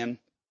interested in,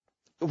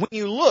 when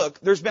you look,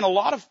 there's been a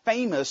lot of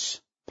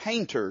famous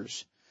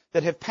painters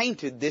that have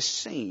painted this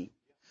scene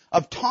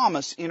of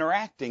Thomas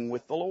interacting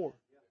with the Lord.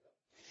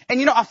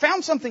 And I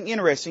found something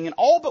interesting. In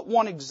all but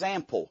one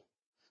example,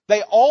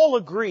 they all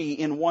agree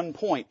in one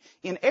point.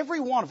 In every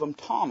one of them,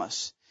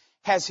 Thomas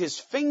has his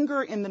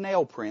finger in the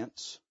nail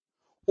prints,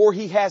 or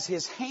he has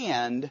his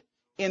hand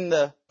in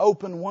the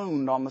open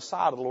wound on the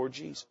side of the Lord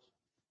Jesus.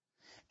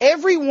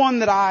 Every one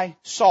that I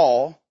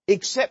saw,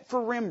 except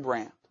for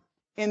Rembrandt,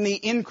 in the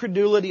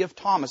incredulity of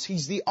Thomas,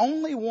 he's the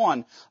only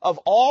one of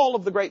all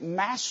of the great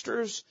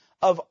masters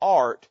of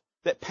art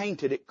that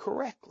painted it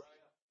correctly.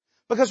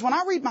 Because when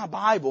I read my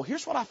Bible,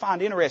 here's what I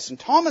find interesting.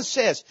 Thomas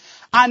says,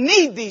 I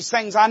need these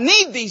things, I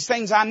need these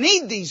things, I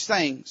need these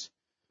things.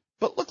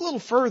 But look a little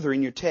further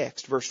in your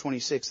text, verse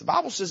 26. The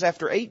Bible says,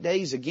 after 8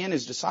 days, again,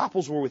 his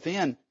disciples were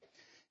within,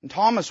 and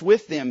Thomas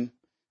with them.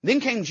 Then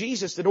came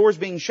Jesus, the doors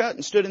being shut,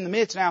 and stood in the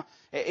midst. Now,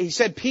 he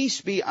said, peace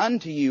be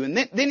unto you. And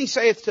then he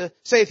saith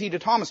he to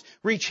Thomas,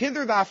 reach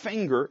hither thy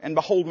finger, and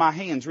behold my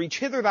hands. Reach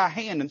hither thy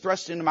hand, and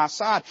thrust it into my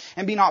side,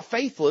 and be not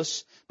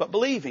faithless, but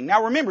believing.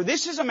 Now remember,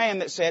 this is a man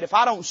that said, if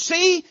I don't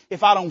see,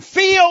 if I don't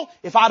feel,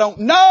 if I don't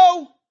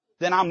know,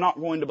 then I'm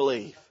not going to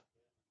believe.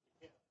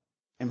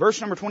 In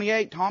verse number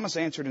 28, Thomas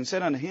answered and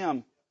said unto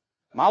him,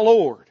 my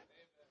Lord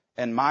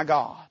and my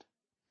God.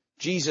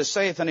 Jesus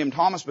saith unto him,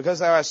 Thomas, because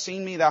thou hast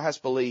seen me, thou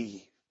hast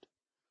believed.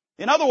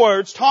 In other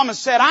words, Thomas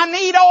said, I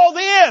need all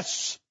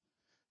this.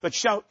 But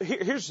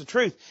here's the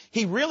truth.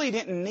 He really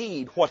didn't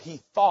need what he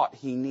thought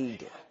he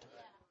needed.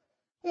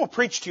 I want to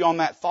preach to you on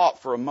that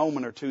thought for a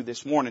moment or two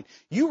this morning.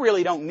 You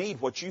really don't need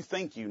what you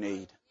think you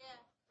need.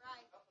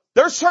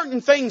 There are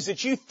certain things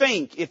that you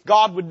think if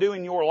God would do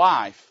in your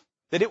life,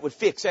 that it would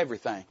fix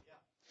everything.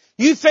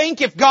 You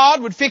think if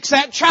God would fix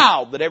that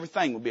child, that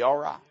everything would be all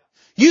right.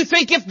 You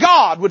think if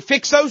God would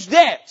fix those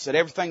debts, that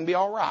everything would be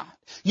all right.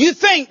 You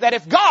think that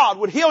if God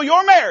would heal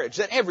your marriage,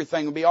 that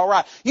everything would be all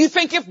right. You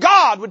think if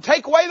God would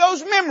take away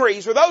those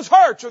memories or those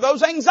hurts or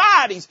those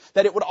anxieties,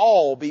 that it would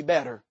all be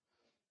better.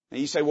 And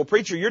you say, well,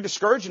 preacher, you're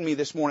discouraging me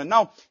this morning.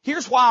 No,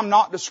 here's why I'm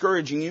not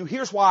discouraging you.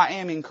 Here's why I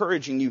am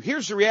encouraging you.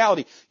 Here's the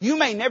reality. You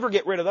may never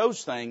get rid of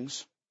those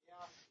things.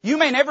 You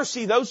may never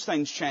see those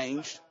things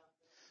changed.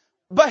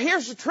 But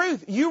here's the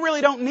truth. You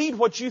really don't need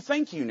what you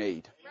think you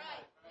need.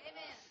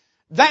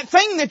 That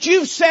thing that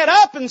you've set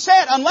up and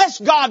said, unless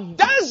God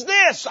does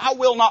this, I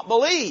will not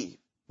believe.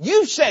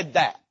 You said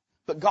that,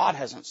 but God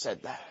hasn't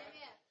said that.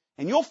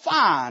 And you'll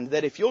find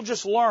that if you'll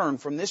just learn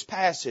from this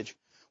passage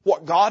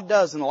what God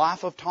does in the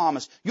life of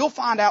Thomas, you'll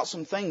find out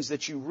some things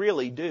that you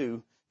really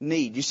do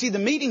need. You see, the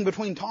meeting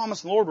between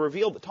Thomas and the Lord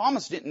revealed that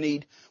Thomas didn't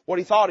need what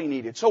he thought he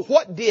needed. So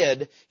what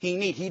did he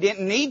need? He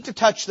didn't need to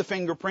touch the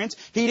fingerprints.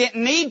 He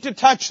didn't need to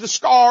touch the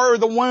scar or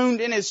the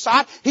wound in his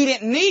side. He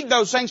didn't need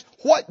those things.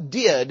 What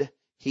did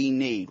he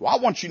need? Well,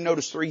 I want you to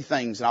notice three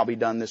things, and I'll be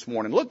done this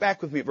morning. Look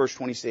back with me at verse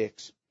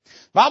 26. The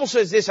Bible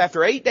says this,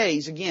 after 8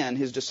 days, again,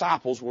 his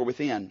disciples were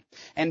within,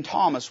 and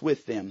Thomas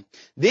with them.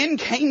 Then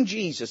came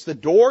Jesus, the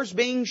doors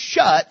being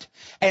shut,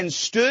 and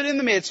stood in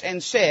the midst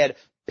and said,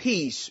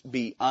 peace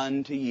be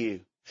unto you.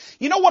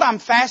 You know what I'm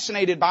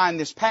fascinated by in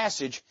this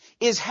passage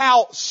is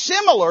how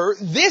similar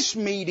this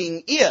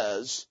meeting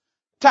is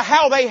to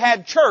how they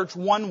had church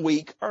 1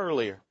 week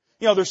earlier.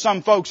 There's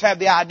some folks have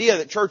the idea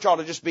that church ought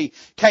to just be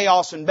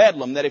chaos and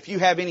bedlam, that if you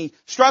have any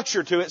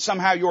structure to it,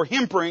 somehow you're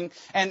hampering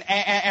and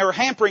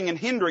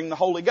hindering the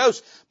Holy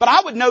Ghost. But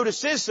I would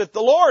notice this, that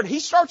the Lord, He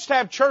starts to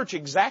have church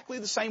exactly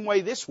the same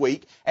way this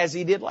week as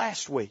He did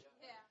last week.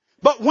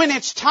 But when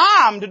it's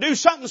time to do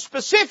something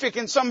specific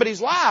in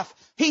somebody's life,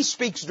 He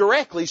speaks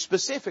directly,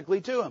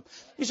 specifically to them.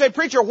 You say,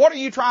 preacher, what are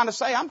you trying to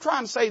say? I'm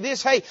trying to say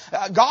this. Hey,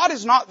 God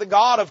is not the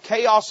God of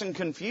chaos and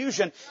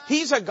confusion.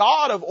 He's a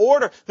God of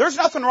order. There's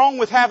nothing wrong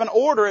with having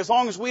order as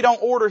long as we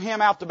don't order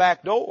Him out the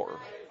back door.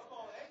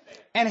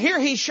 And here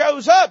He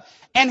shows up,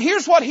 and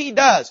here's what He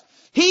does.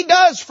 He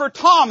does for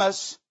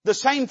Thomas the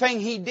same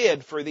thing He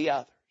did for the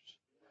others.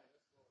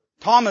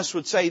 Thomas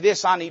would say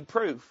this, I need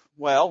proof.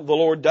 Well, the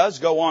Lord does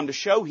go on to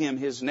show him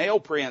His nail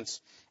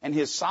prints and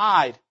His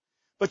side.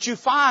 But you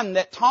find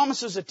that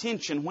Thomas's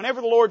attention,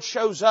 whenever the Lord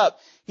shows up,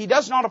 he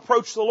does not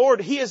approach the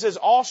Lord. He is as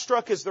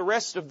awestruck as the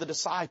rest of the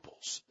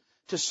disciples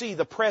to see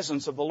the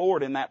presence of the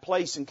Lord in that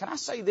place. And can I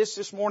say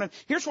this morning?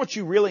 Here's what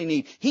you really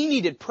need. He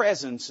needed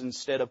presence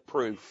instead of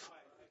proof.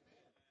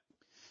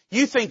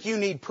 You think you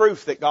need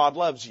proof that God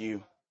loves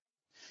you.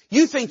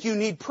 You think you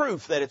need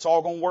proof that it's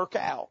all going to work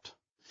out.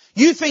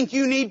 You think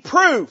you need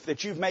proof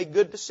that you've made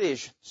good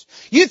decisions.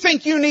 You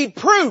think you need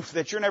proof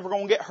that you're never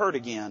going to get hurt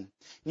again.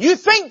 You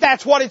think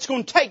that's what it's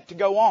going to take to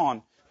go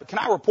on. But can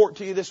I report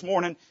to you this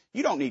morning,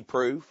 you don't need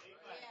proof.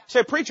 You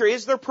say, preacher,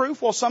 is there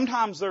proof? Well,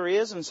 sometimes there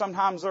is and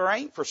sometimes there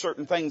ain't for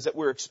certain things that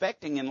we're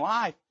expecting in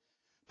life.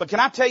 But can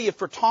I tell you,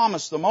 for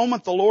Thomas, the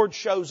moment the Lord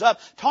shows up,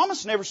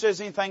 Thomas never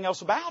says anything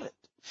else about it.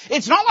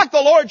 It's not like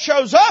the Lord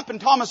shows up and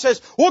Thomas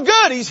says, well,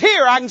 good, He's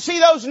here. I can see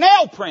those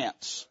nail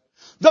prints.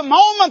 The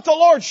moment the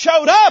Lord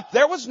showed up,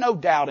 there was no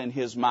doubt in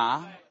his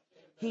mind.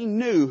 He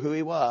knew who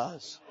he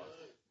was.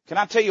 Can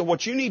I tell you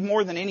what you need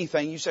more than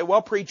anything? You say,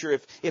 well, preacher,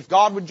 if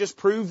God would just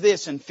prove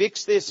this and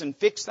fix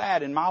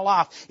that in my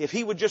life, if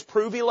He would just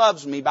prove He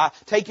loves me by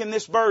taking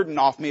this burden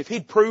off me, if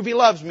He'd prove He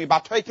loves me by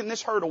taking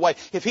this hurt away,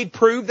 if He'd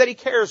prove that He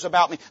cares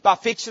about me by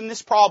fixing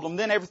this problem,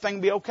 then everything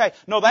will be okay.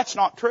 No, that's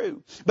not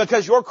true.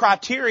 Because your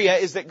criteria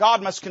is that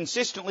God must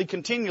consistently,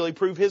 continually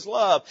prove His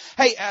love.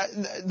 Hey,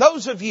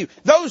 those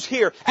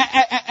here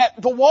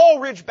at the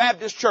Walridge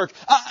Baptist Church,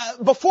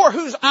 before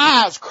whose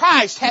eyes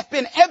Christ hath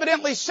been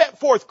evidently set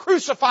forth,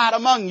 crucified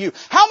among you.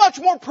 How much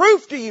more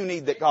proof do you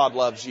need that God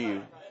loves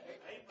you?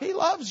 He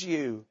loves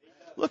you.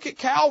 Look at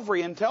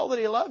Calvary and tell that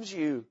He loves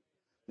you.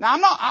 Now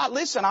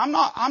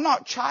I'm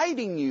not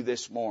chiding you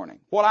this morning.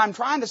 What I'm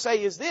trying to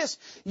say is this: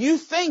 you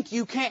think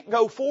you can't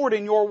go forward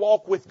in your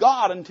walk with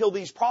God until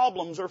these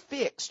problems are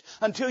fixed,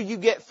 until you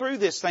get through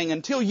this thing,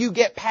 until you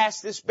get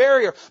past this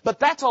barrier. But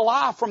that's a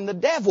lie from the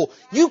devil.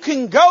 You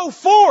can go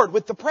forward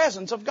with the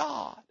presence of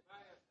God.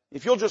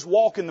 If you'll just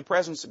walk in the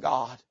presence of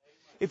God.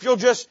 If you'll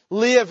just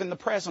live in the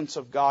presence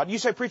of God. You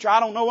say, preacher, I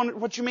don't know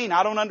what you mean.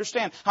 I don't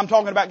understand. I'm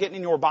talking about getting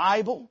in your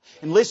Bible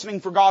and listening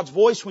for God's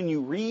voice when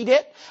you read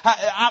it.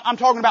 I'm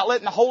talking about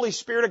letting the Holy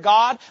Spirit of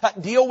God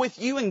deal with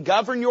you and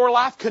govern your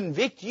life,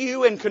 convict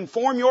you and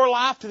conform your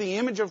life to the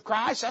image of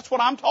Christ. That's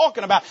what I'm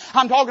talking about.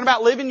 I'm talking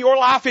about living your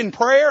life in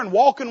prayer and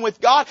walking with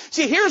God.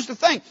 See, here's the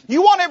thing.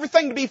 You want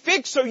everything to be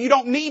fixed so you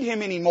don't need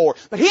Him anymore.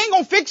 But He ain't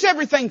going to fix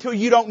everything till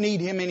you don't need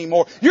Him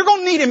anymore. You're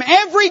going to need Him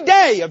every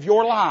day of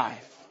your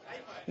life.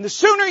 And the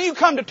sooner you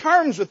come to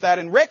terms with that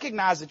and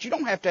recognize that you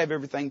don't have to have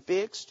everything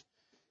fixed,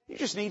 you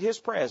just need His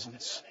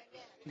presence.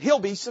 He'll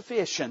be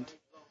sufficient.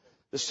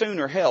 The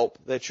sooner help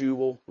that you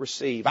will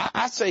receive.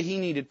 I say he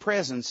needed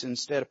presence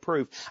instead of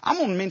proof. I'm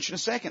going to mention a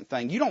second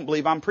thing. You don't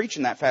believe I'm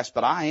preaching that fast,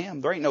 but I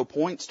am. There ain't no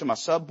points to my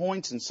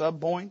subpoints and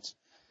subpoints.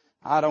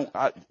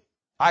 I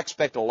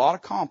expect a lot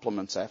of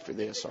compliments after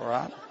this, all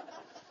right?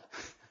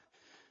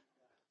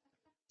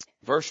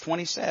 Verse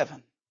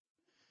 27.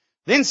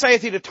 Then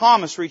saith he to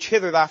Thomas, reach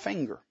hither thy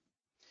finger,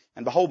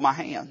 and behold my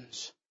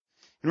hands.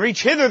 And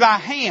reach hither thy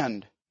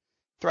hand,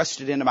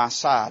 thrust it into my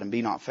side, and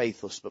be not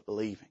faithless, but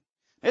believing.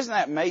 Isn't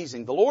that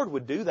amazing? The Lord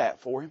would do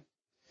that for him.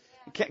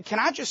 Can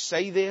I just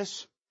say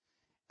this?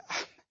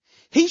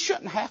 He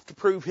shouldn't have to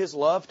prove His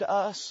love to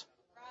us.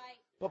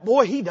 But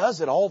boy, He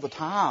does it all the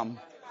time.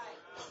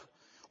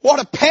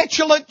 What a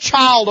petulant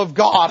child of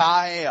God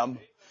I am.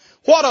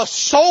 What a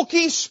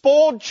sulky,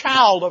 spoiled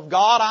child of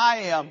God I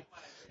am.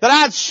 That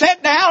I'd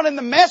sit down in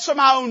the mess of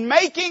my own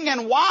making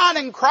and whine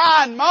and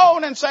cry and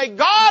moan and say,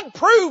 God,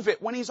 prove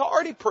it, when He's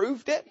already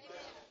proved it.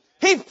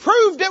 He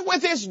proved it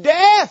with His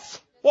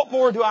death. What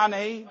more do I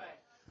need?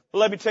 Well,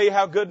 let me tell you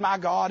how good my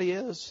God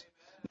is.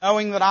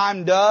 Knowing that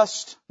I'm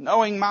dust,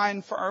 knowing my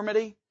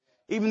infirmity,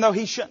 even though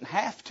He shouldn't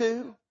have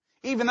to,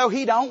 even though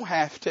He don't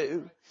have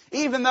to,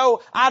 even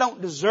though I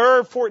don't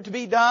deserve for it to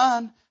be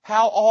done,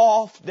 how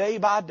oft, day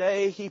by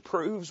day, He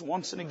proves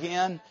once and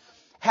again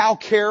how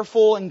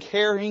careful and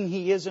caring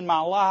He is in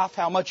my life,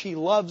 how much He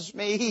loves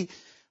me.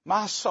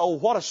 My soul,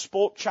 what a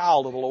spoilt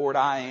child of the Lord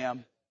I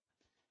am.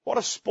 What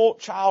a spoilt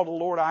child of the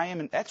Lord I am.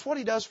 And that's what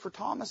He does for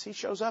Thomas. He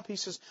shows up. He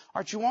says,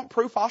 all right, you want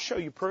proof? I'll show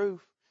you proof.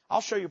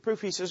 I'll show you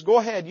proof. He says, go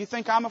ahead. You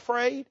think I'm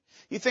afraid?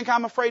 You think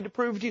I'm afraid to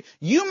prove to you?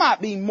 You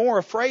might be more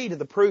afraid of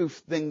the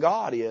proof than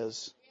God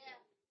is.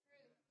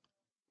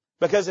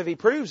 Because if He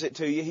proves it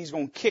to you, He's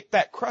going to kick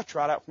that crutch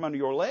right out from under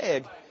your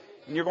leg.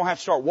 And you're going to have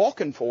to start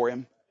walking for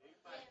Him.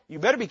 You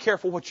better be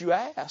careful what you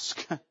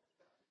ask.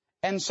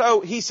 And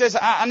so He says,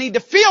 I need to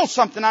feel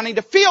something. I need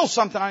to feel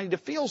something. I need to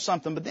feel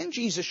something. But then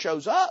Jesus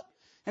shows up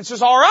and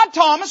says, all right,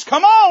 Thomas,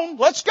 come on,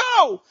 let's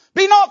go.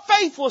 Be not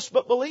faithless,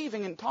 but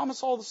believing. And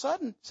Thomas all of a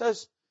sudden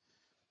says,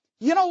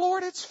 you know,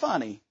 Lord, it's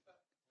funny.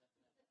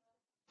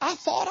 I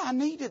thought I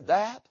needed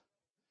that.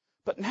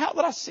 But now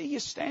that I see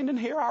you standing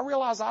here, I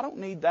realize I don't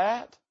need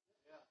that.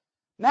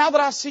 Now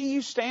that I see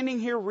you standing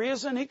here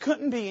risen, it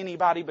couldn't be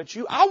anybody but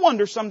you. I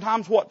wonder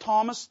sometimes what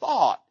Thomas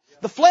thought.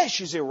 The flesh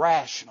is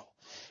irrational.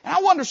 And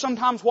I wonder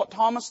sometimes what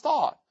Thomas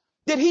thought.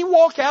 Did he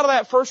walk out of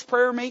that first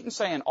prayer meeting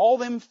saying, all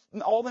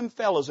them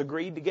fellows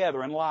agreed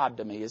together and lied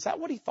to me? Is that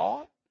what he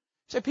thought?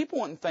 Say,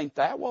 people wouldn't think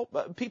that. Well,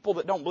 people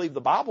that don't believe the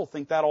Bible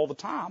think that all the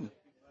time.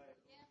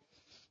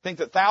 Think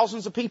that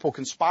thousands of people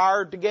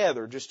conspired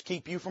together just to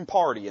keep you from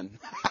partying.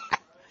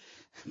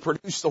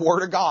 Produce the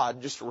Word of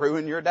God just to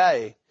ruin your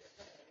day.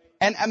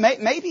 And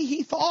maybe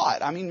he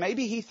thought,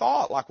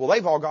 like, well,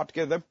 they've all got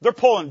together. They're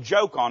pulling a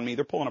joke on me.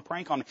 They're pulling a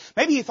prank on me.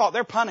 Maybe he thought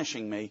they're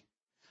punishing me.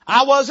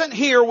 I wasn't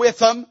here with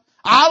them.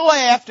 I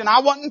left and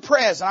I wasn't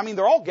present.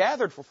 They're all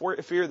gathered for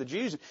fear of the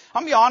Jews.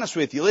 I'm going to be honest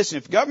with you. Listen,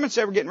 if the government's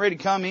ever getting ready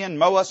to come in and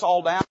mow us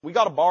all down, we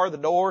got to bar the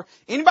door.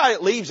 Anybody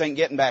that leaves ain't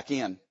getting back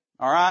in.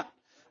 All right?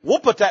 We'll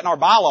put that in our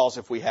bylaws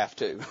if we have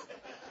to.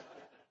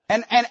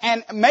 And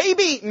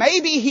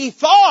maybe he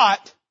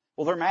thought,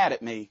 well, they're mad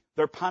at me.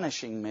 They're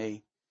punishing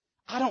me.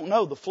 I don't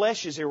know. The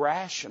flesh is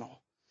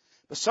irrational.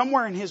 But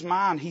somewhere in his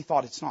mind, he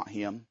thought it's not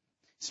him.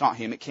 It's not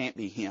him. It can't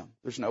be him.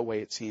 There's no way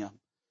it's him.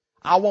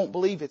 I won't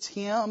believe it's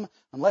Him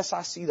unless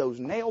I see those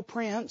nail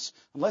prints,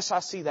 unless I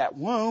see that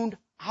wound.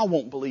 I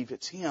won't believe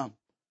it's Him. And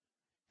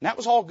that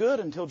was all good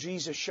until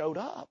Jesus showed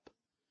up.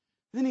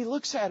 Then He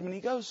looks at him and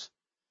He goes,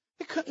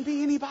 it couldn't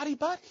be anybody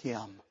but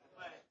Him.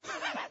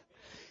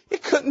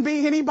 It couldn't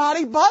be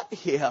anybody but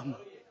Him.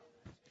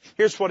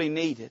 Here's what he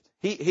needed.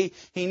 He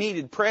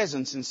needed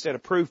presence instead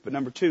of proof, but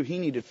number two, he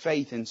needed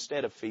faith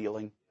instead of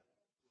feeling.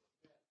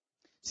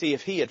 See,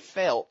 if he had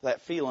felt,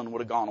 that feeling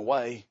would have gone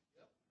away.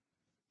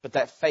 But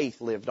that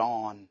faith lived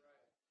on.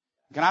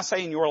 Can I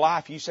say in your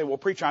life, you say, well,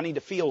 preacher, I need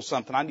to feel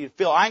something. I ain't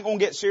going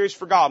to get serious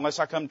for God unless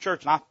I come to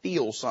church and I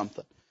feel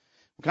something.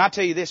 Well, can I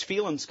tell you this?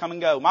 Feelings come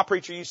and go. My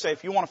preacher used to say,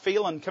 if you want a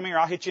feeling, come here,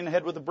 I'll hit you in the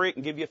head with a brick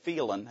and give you a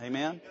feeling.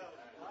 Amen?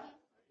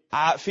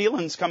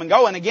 Feelings come and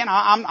go. And again,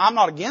 I'm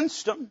not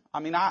against them.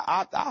 I mean,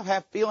 I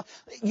have feelings.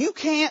 You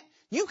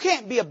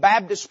can't be a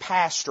Baptist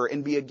pastor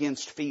and be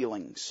against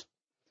feelings.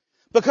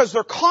 Because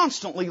they're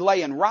constantly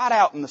laying right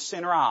out in the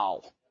center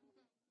aisle.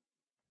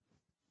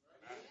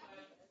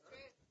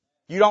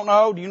 You don't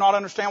know? Do you not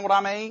understand what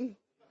I mean?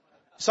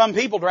 Some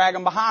people drag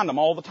them behind them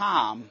all the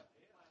time.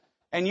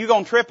 And you're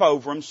going to trip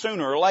over them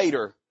sooner or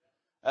later.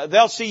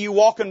 They'll see you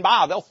walking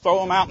by. They'll throw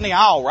them out in the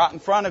aisle right in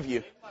front of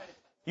you.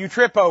 You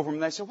trip over them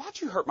and they say, why'd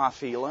you hurt my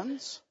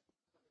feelings?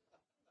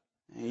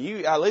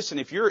 And listen,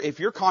 if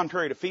you're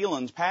contrary to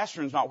feelings,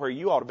 pastoring's not where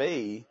you ought to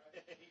be.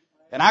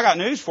 And I got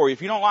news for you.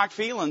 If you don't like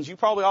feelings, you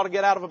probably ought to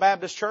get out of a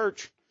Baptist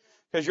church.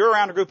 Because you're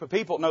around a group of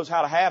people that knows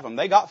how to have them.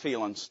 They got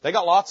feelings. They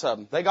got lots of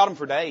them. They got them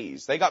for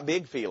days. They got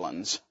big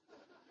feelings.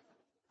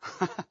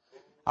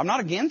 I'm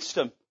not against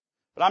them.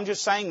 But I'm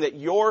just saying that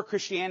your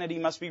Christianity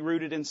must be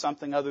rooted in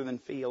something other than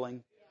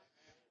feeling.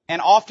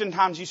 And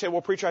oftentimes you say,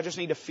 well, preacher, I just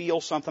need to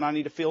feel something. I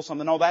need to feel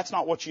something. No, that's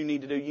not what you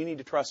need to do. You need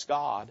to trust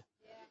God.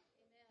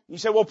 You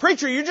say, well,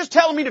 preacher, you're just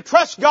telling me to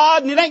trust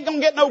God and it ain't going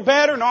to get no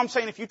better. No, I'm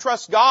saying if you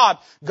trust God,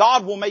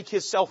 God will make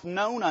Himself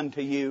known unto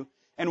you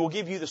and will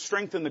give you the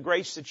strength and the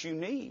grace that you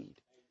need.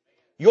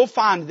 You'll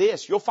find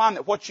this. You'll find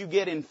that what you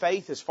get in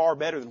faith is far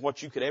better than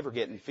what you could ever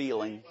get in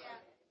feeling.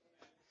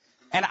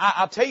 And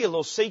I'll tell you a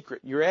little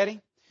secret. You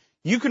ready?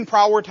 You can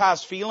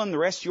prioritize feeling the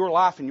rest of your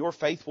life and your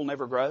faith will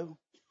never grow.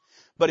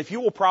 But if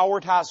you will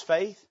prioritize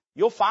faith,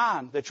 you'll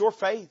find that your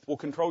faith will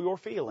control your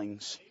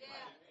feelings.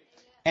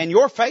 And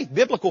your faith,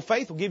 biblical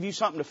faith, will give you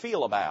something to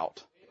feel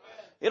about.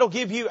 It'll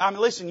give you,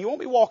 listen, you won't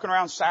be walking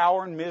around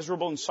sour and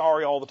miserable and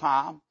sorry all the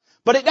time.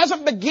 But it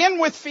doesn't begin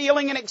with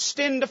feeling and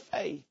extend to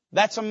faith.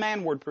 That's a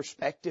manward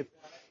perspective.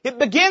 It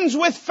begins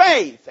with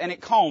faith and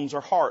it calms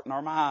our heart and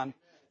our mind.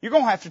 You're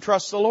going to have to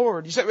trust the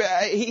Lord. He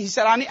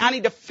said, I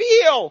need to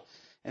feel.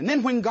 And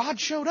then when God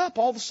showed up,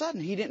 all of a sudden,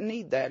 He didn't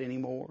need that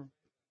anymore.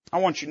 I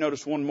want you to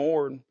notice one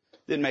more, and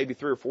then maybe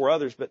 3 or 4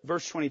 others, but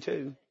verse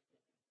 22.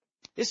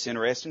 This is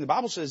interesting. The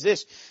Bible says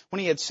this, when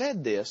He had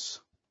said this,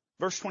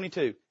 verse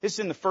 22, this is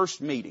in the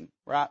first meeting,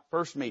 right?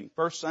 First meeting,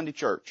 first Sunday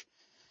church.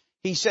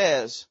 He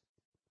says,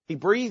 He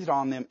breathed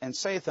on them and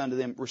saith unto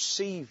them,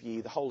 receive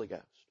ye the Holy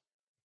Ghost.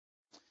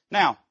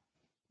 Now,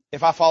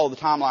 if I follow the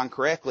timeline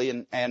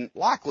correctly, and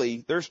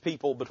likely there's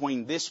people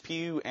between this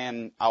pew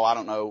and, I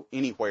don't know,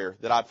 anywhere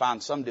that I'd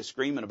find some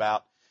disagreement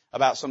about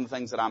some of the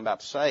things that I'm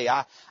about to say.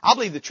 I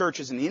believe the church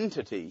as an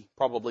entity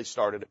probably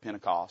started at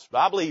Pentecost. But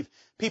I believe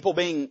people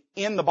being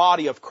in the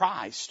body of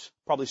Christ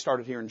probably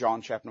started here in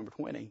John chapter number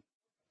 20.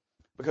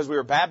 Because we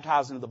were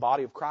baptized into the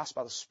body of Christ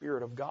by the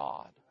Spirit of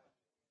God.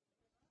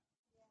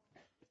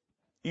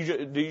 Do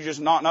you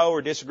just not know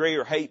or disagree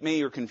or hate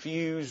me or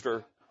confused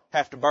or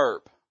have to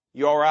burp?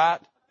 You all right?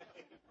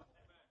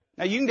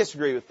 Now you can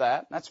disagree with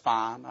that. That's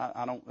fine.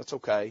 That's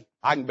okay.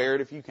 I can bear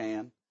it if you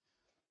can.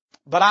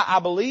 But I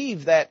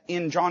believe that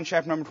in John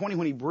chapter number 20,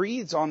 when He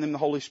breathes on them the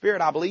Holy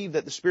Spirit, I believe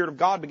that the Spirit of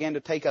God began to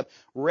take up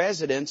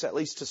residence, at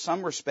least to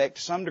some respect,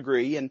 to some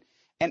degree. And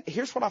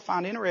here's what I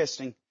find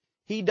interesting.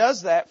 He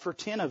does that for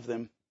 10 of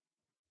them.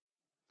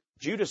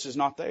 Judas is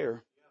not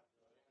there.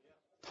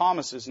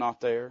 Thomas is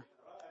not there.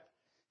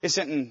 It's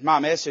in my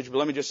message, but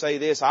let me just say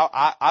this.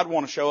 I'd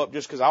want to show up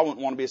just because I wouldn't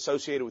want to be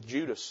associated with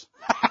Judas.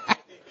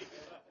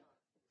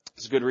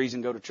 It's a good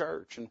reason to go to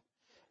church.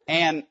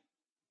 And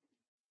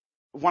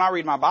when I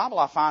read my Bible,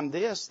 I find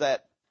this,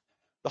 that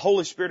the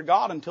Holy Spirit of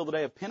God until the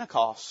day of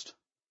Pentecost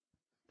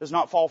does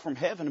not fall from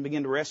heaven and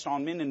begin to rest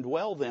on men and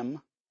dwell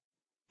them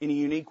in a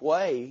unique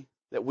way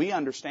that we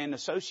understand and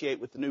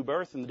associate with the new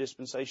birth and the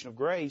dispensation of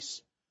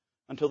grace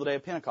until the day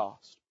of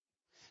Pentecost.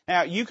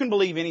 Now, you can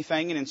believe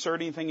anything and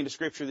insert anything into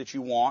Scripture that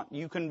you want.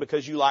 You can,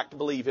 because you like to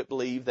believe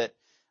that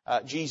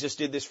Jesus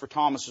did this for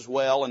Thomas as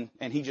well,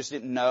 and he just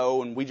didn't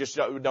know, and we just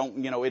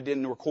don't, it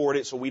didn't record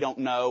it, so we don't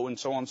know, and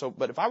so on and so.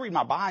 But if I read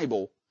my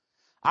Bible,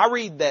 I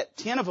read that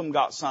 10 of them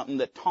got something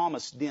that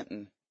Thomas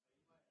didn't.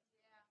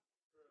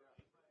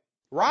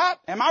 Right?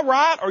 Am I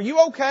right? Are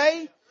you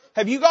okay?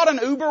 Have you got an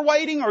Uber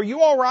waiting? Are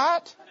you all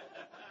right?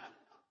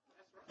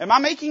 Am I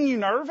making you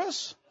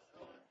nervous?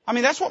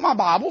 That's what my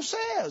Bible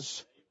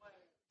says.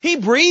 He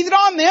breathed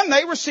on them,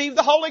 they received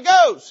the Holy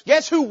Ghost.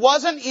 Guess who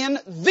wasn't in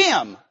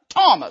them?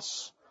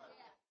 Thomas.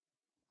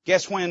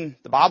 Guess when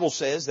the Bible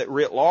says that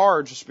writ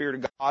large, the Spirit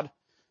of God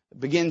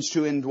begins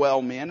to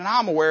indwell men. And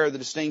I'm aware of the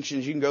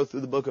distinctions. You can go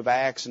through the book of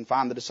Acts and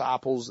find the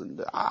disciples,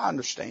 and I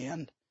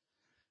understand.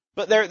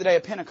 But there at the day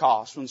of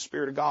Pentecost, when the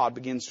Spirit of God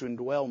begins to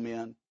indwell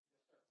men,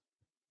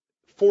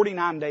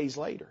 49 days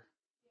later.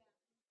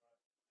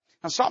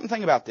 Now stop and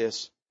think about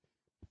this.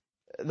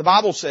 The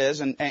Bible says,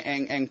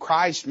 and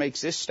Christ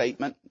makes this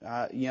statement,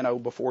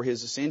 before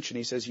His ascension.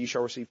 He says, "You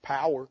shall receive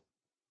power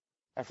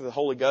after the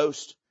Holy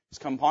Ghost has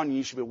come upon you.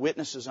 You shall be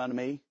witnesses unto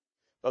me,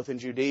 both in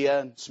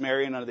Judea and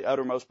Samaria and unto the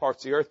uttermost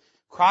parts of the earth."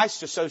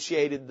 Christ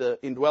associated the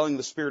indwelling of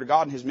the Spirit of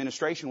God in His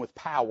ministration with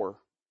power.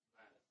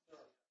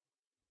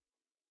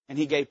 And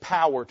He gave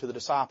power to the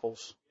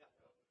disciples,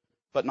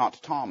 but not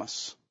to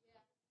Thomas.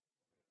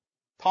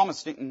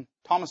 Thomas didn't,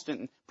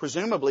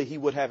 presumably he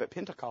would have at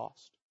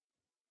Pentecost,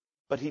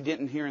 but he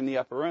didn't here in the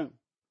upper room.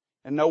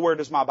 And nowhere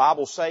does my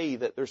Bible say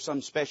that there's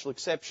some special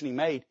exception He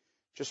made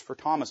just for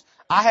Thomas.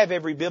 I have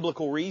every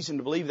biblical reason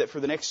to believe that for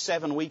the next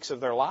 7 weeks of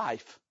their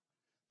life,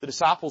 the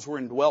disciples were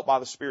indwelt by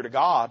the Spirit of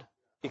God,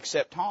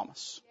 except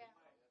Thomas.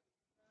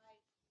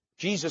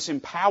 Jesus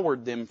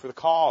empowered them for the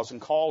cause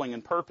and calling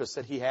and purpose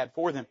that He had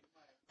for them,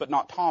 but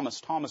not Thomas.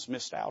 Thomas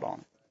missed out on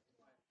it.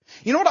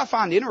 You know what I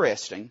find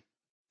interesting?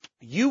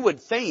 You would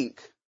think,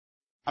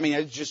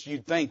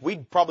 you'd think,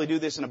 we'd probably do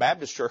this in a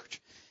Baptist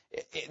church.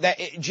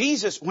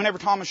 Jesus, whenever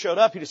Thomas showed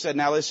up, He'd have said,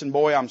 "Now listen,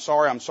 boy, I'm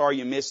sorry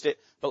you missed it,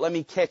 but let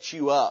me catch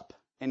you up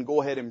and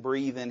go ahead and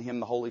breathe in him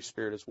the Holy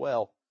Spirit as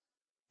well."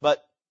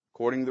 But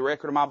according to the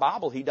record of my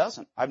Bible, He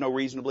doesn't. I have no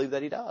reason to believe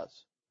that He does.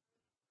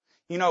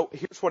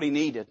 Here's what He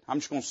needed. I'm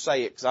just going to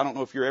say it because I don't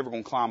know if you're ever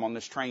going to climb on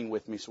this train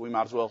with me, so we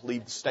might as well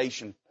leave the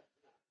station.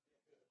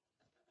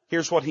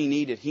 Here's what He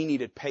needed. He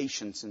needed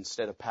patience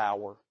instead of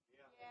power.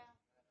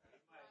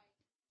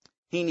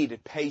 He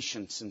needed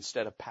patience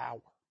instead of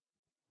power.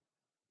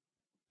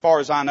 As far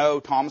as I know,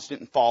 Thomas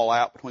didn't fall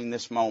out between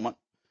this moment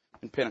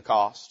and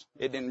Pentecost.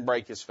 It didn't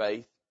break his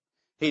faith.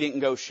 He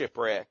didn't go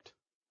shipwrecked.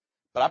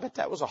 But I bet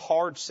that was a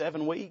hard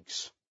 7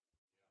 weeks.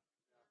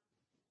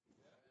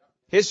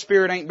 His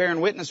spirit ain't bearing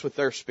witness with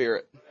their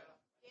spirit.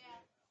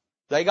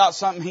 They got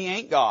something he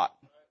ain't got.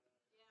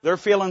 They're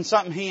feeling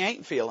something he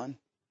ain't feeling.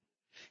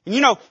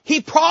 And he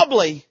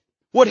probably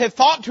would have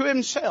thought to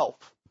himself,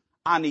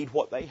 "I need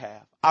what they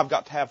have. I've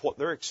got to have what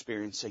they're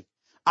experiencing.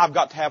 I've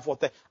got to have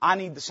I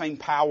need the same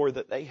power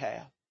that they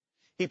have."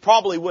 He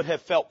probably would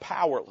have felt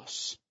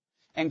powerless.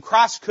 And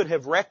Christ could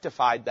have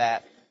rectified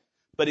that.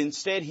 But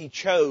instead He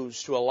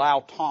chose to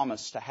allow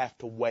Thomas to have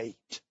to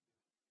wait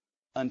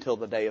until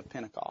the day of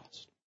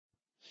Pentecost.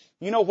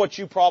 You know what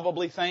you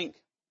probably think?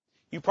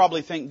 You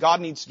probably think,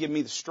 "God needs to give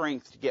me the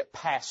strength to get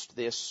past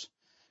this.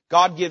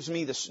 God needs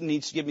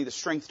to give me the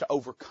strength to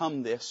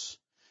overcome this.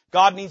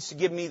 God needs to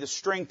give me the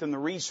strength and the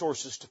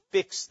resources to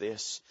fix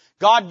this.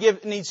 God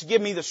needs to give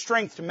me the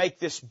strength to make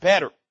this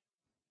better."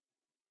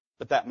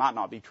 But that might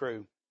not be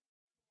true.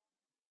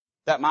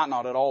 That might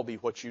not at all be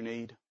what you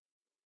need.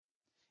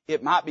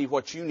 It might be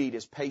what you need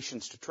is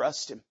patience to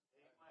trust Him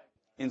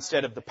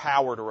instead of the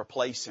power to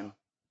replace Him.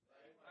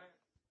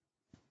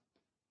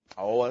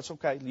 Oh, that's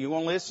okay. You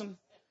want to listen?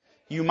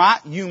 You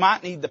might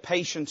need the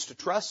patience to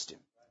trust Him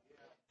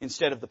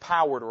instead of the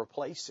power to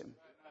replace Him.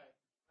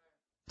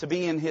 To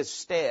be in His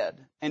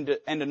stead and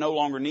to no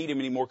longer need Him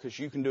anymore because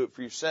you can do it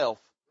for yourself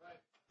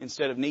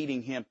instead of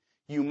needing Him.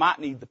 You might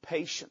need the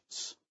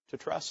patience to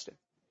trust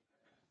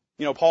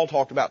Him. Paul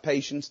talked about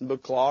patience in the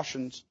book of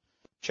Colossians,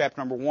 chapter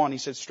number 1. He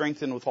said,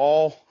 "Strengthened with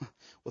all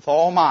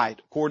might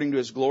according to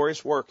His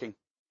glorious working."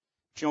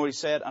 Do you know what he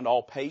said? "Unto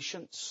all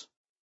patience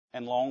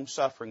and long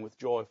suffering with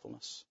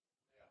joyfulness."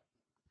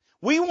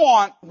 We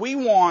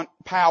want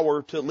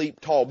power to leap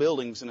tall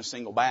buildings in a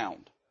single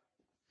bound.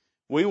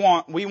 We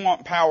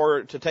want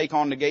power to take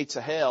on the gates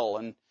of hell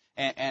and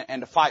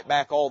to fight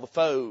back all the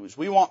foes.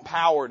 We want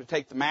power to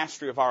take the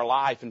mastery of our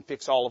life and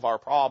fix all of our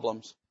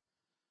problems.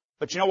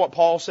 But you know what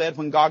Paul said?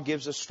 When God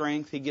gives us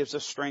strength, He gives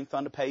us strength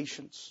unto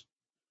patience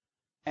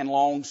and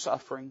long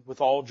suffering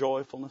with all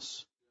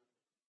joyfulness.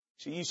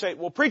 So you say,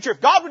 "Well, preacher, if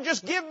God would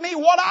just give me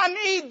what I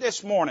need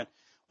this morning."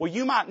 Well,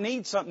 you might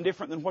need something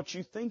different than what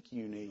you think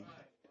you need.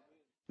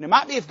 And it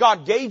might be if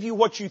God gave you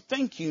what you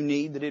think you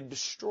need that it'd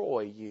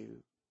destroy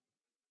you.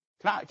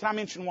 Can I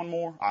mention one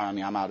more? I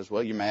might as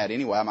well. You're mad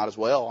anyway. I might as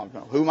well.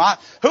 Who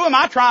am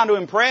I trying to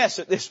impress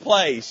at this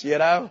place,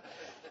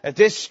 at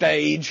this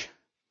stage?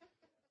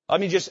 I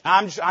ain't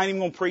even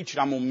going to preach it.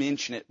 I'm going to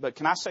mention it. But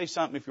can I say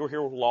something if you're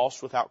here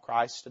lost without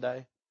Christ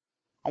today?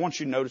 I want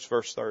you to notice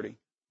verse 30.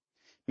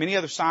 "Many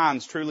other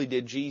signs truly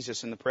did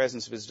Jesus in the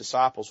presence of His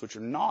disciples, which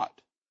are not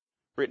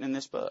written in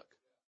this book."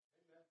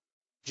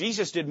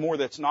 Jesus did more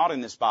that's not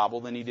in this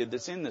Bible than He did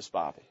that's in this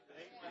Bible.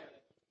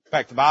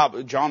 In fact,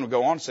 John would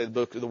go on to say the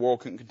book of the world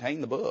couldn't contain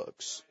the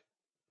books.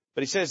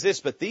 But he says this,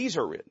 "But these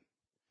are written,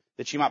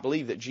 that you might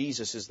believe that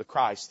Jesus is the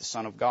Christ, the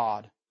Son of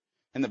God,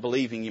 and that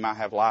believing you might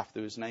have life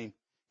through His name."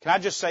 Can I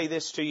just say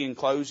this to you in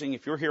closing?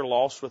 If you're here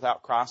lost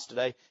without Christ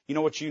today, you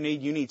know what you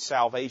need? You need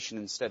salvation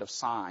instead of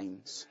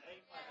signs.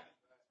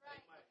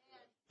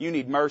 You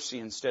need mercy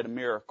instead of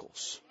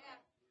miracles.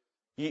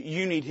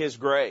 You need His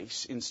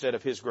grace instead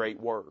of His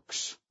great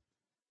works.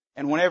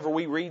 And whenever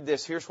we read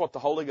this, here's what the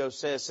Holy Ghost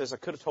says, I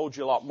could have told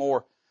you a lot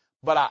more,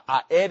 but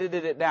I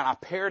edited it down, I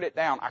pared it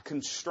down, I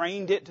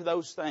constrained it to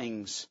those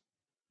things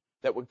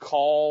that would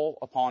call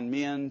upon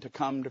men to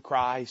come to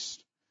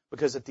Christ,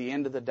 because at the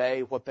end of the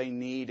day, what they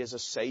need is a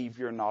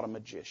Savior, not a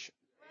magician.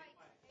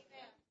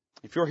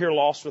 If you're here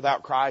lost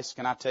without Christ,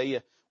 can I tell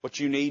you what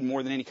you need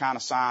more than any kind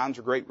of signs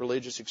or great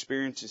religious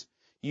experiences?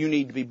 You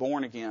need to be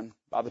born again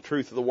by the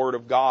truth of the Word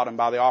of God and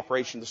by the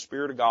operation of the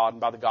Spirit of God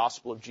and by the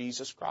gospel of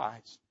Jesus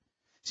Christ.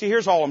 See,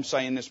 here's all I'm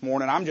saying this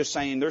morning. I'm just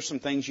saying there's some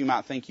things you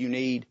might think you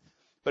need,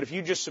 but if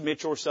you just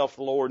submit yourself to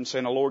the Lord and say,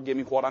 "No, Lord, give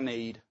me what I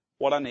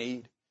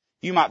need,"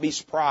 you might be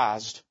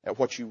surprised at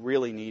what you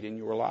really need in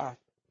your life.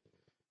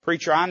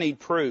 Preacher, I need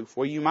proof.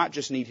 Well, you might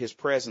just need His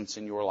presence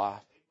in your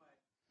life.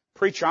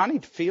 Preacher, I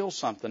need to feel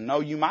something. No,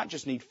 you might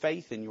just need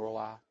faith in your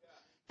life.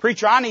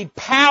 Preacher, I need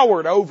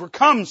power to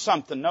overcome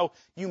something. No,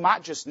 you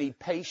might just need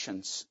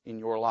patience in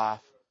your life.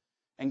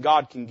 And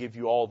God can give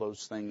you all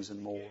those things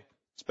and more.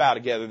 Let's bow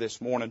together this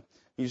morning.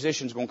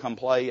 Musicians going to come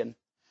play and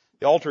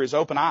the altar is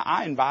open.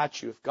 I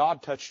invite you, if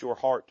God touched your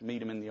heart, to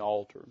meet Him in the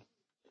altar.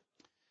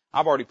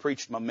 I've already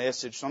preached my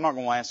message, so I'm not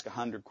going to ask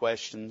 100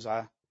 questions.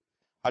 I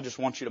just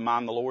want you to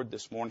mind the Lord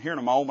this morning. Here in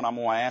a moment, I'm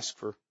going to ask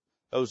for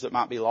those that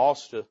might be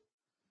lost to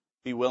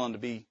be willing to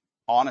be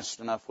honest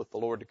enough with the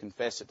Lord to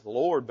confess it to the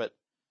Lord. But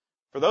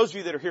for those of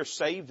you that are here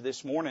saved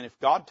this morning, if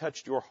God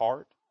touched your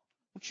heart,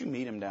 won't you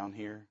meet Him down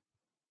here?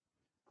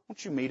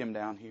 Won't you meet Him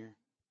down here?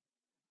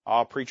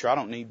 Oh, preacher, I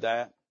don't need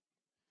that.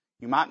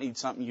 You might need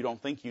something you don't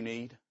think you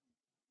need.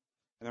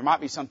 And there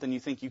might be something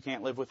you think you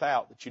can't live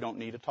without that you don't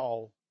need at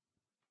all.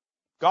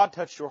 God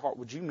touched your heart.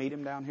 Would you meet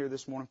Him down here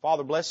this morning?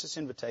 Father, bless this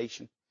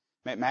invitation.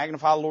 May it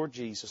magnify the Lord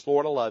Jesus.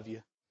 Lord, I love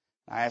you.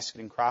 I ask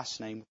it in Christ's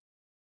name.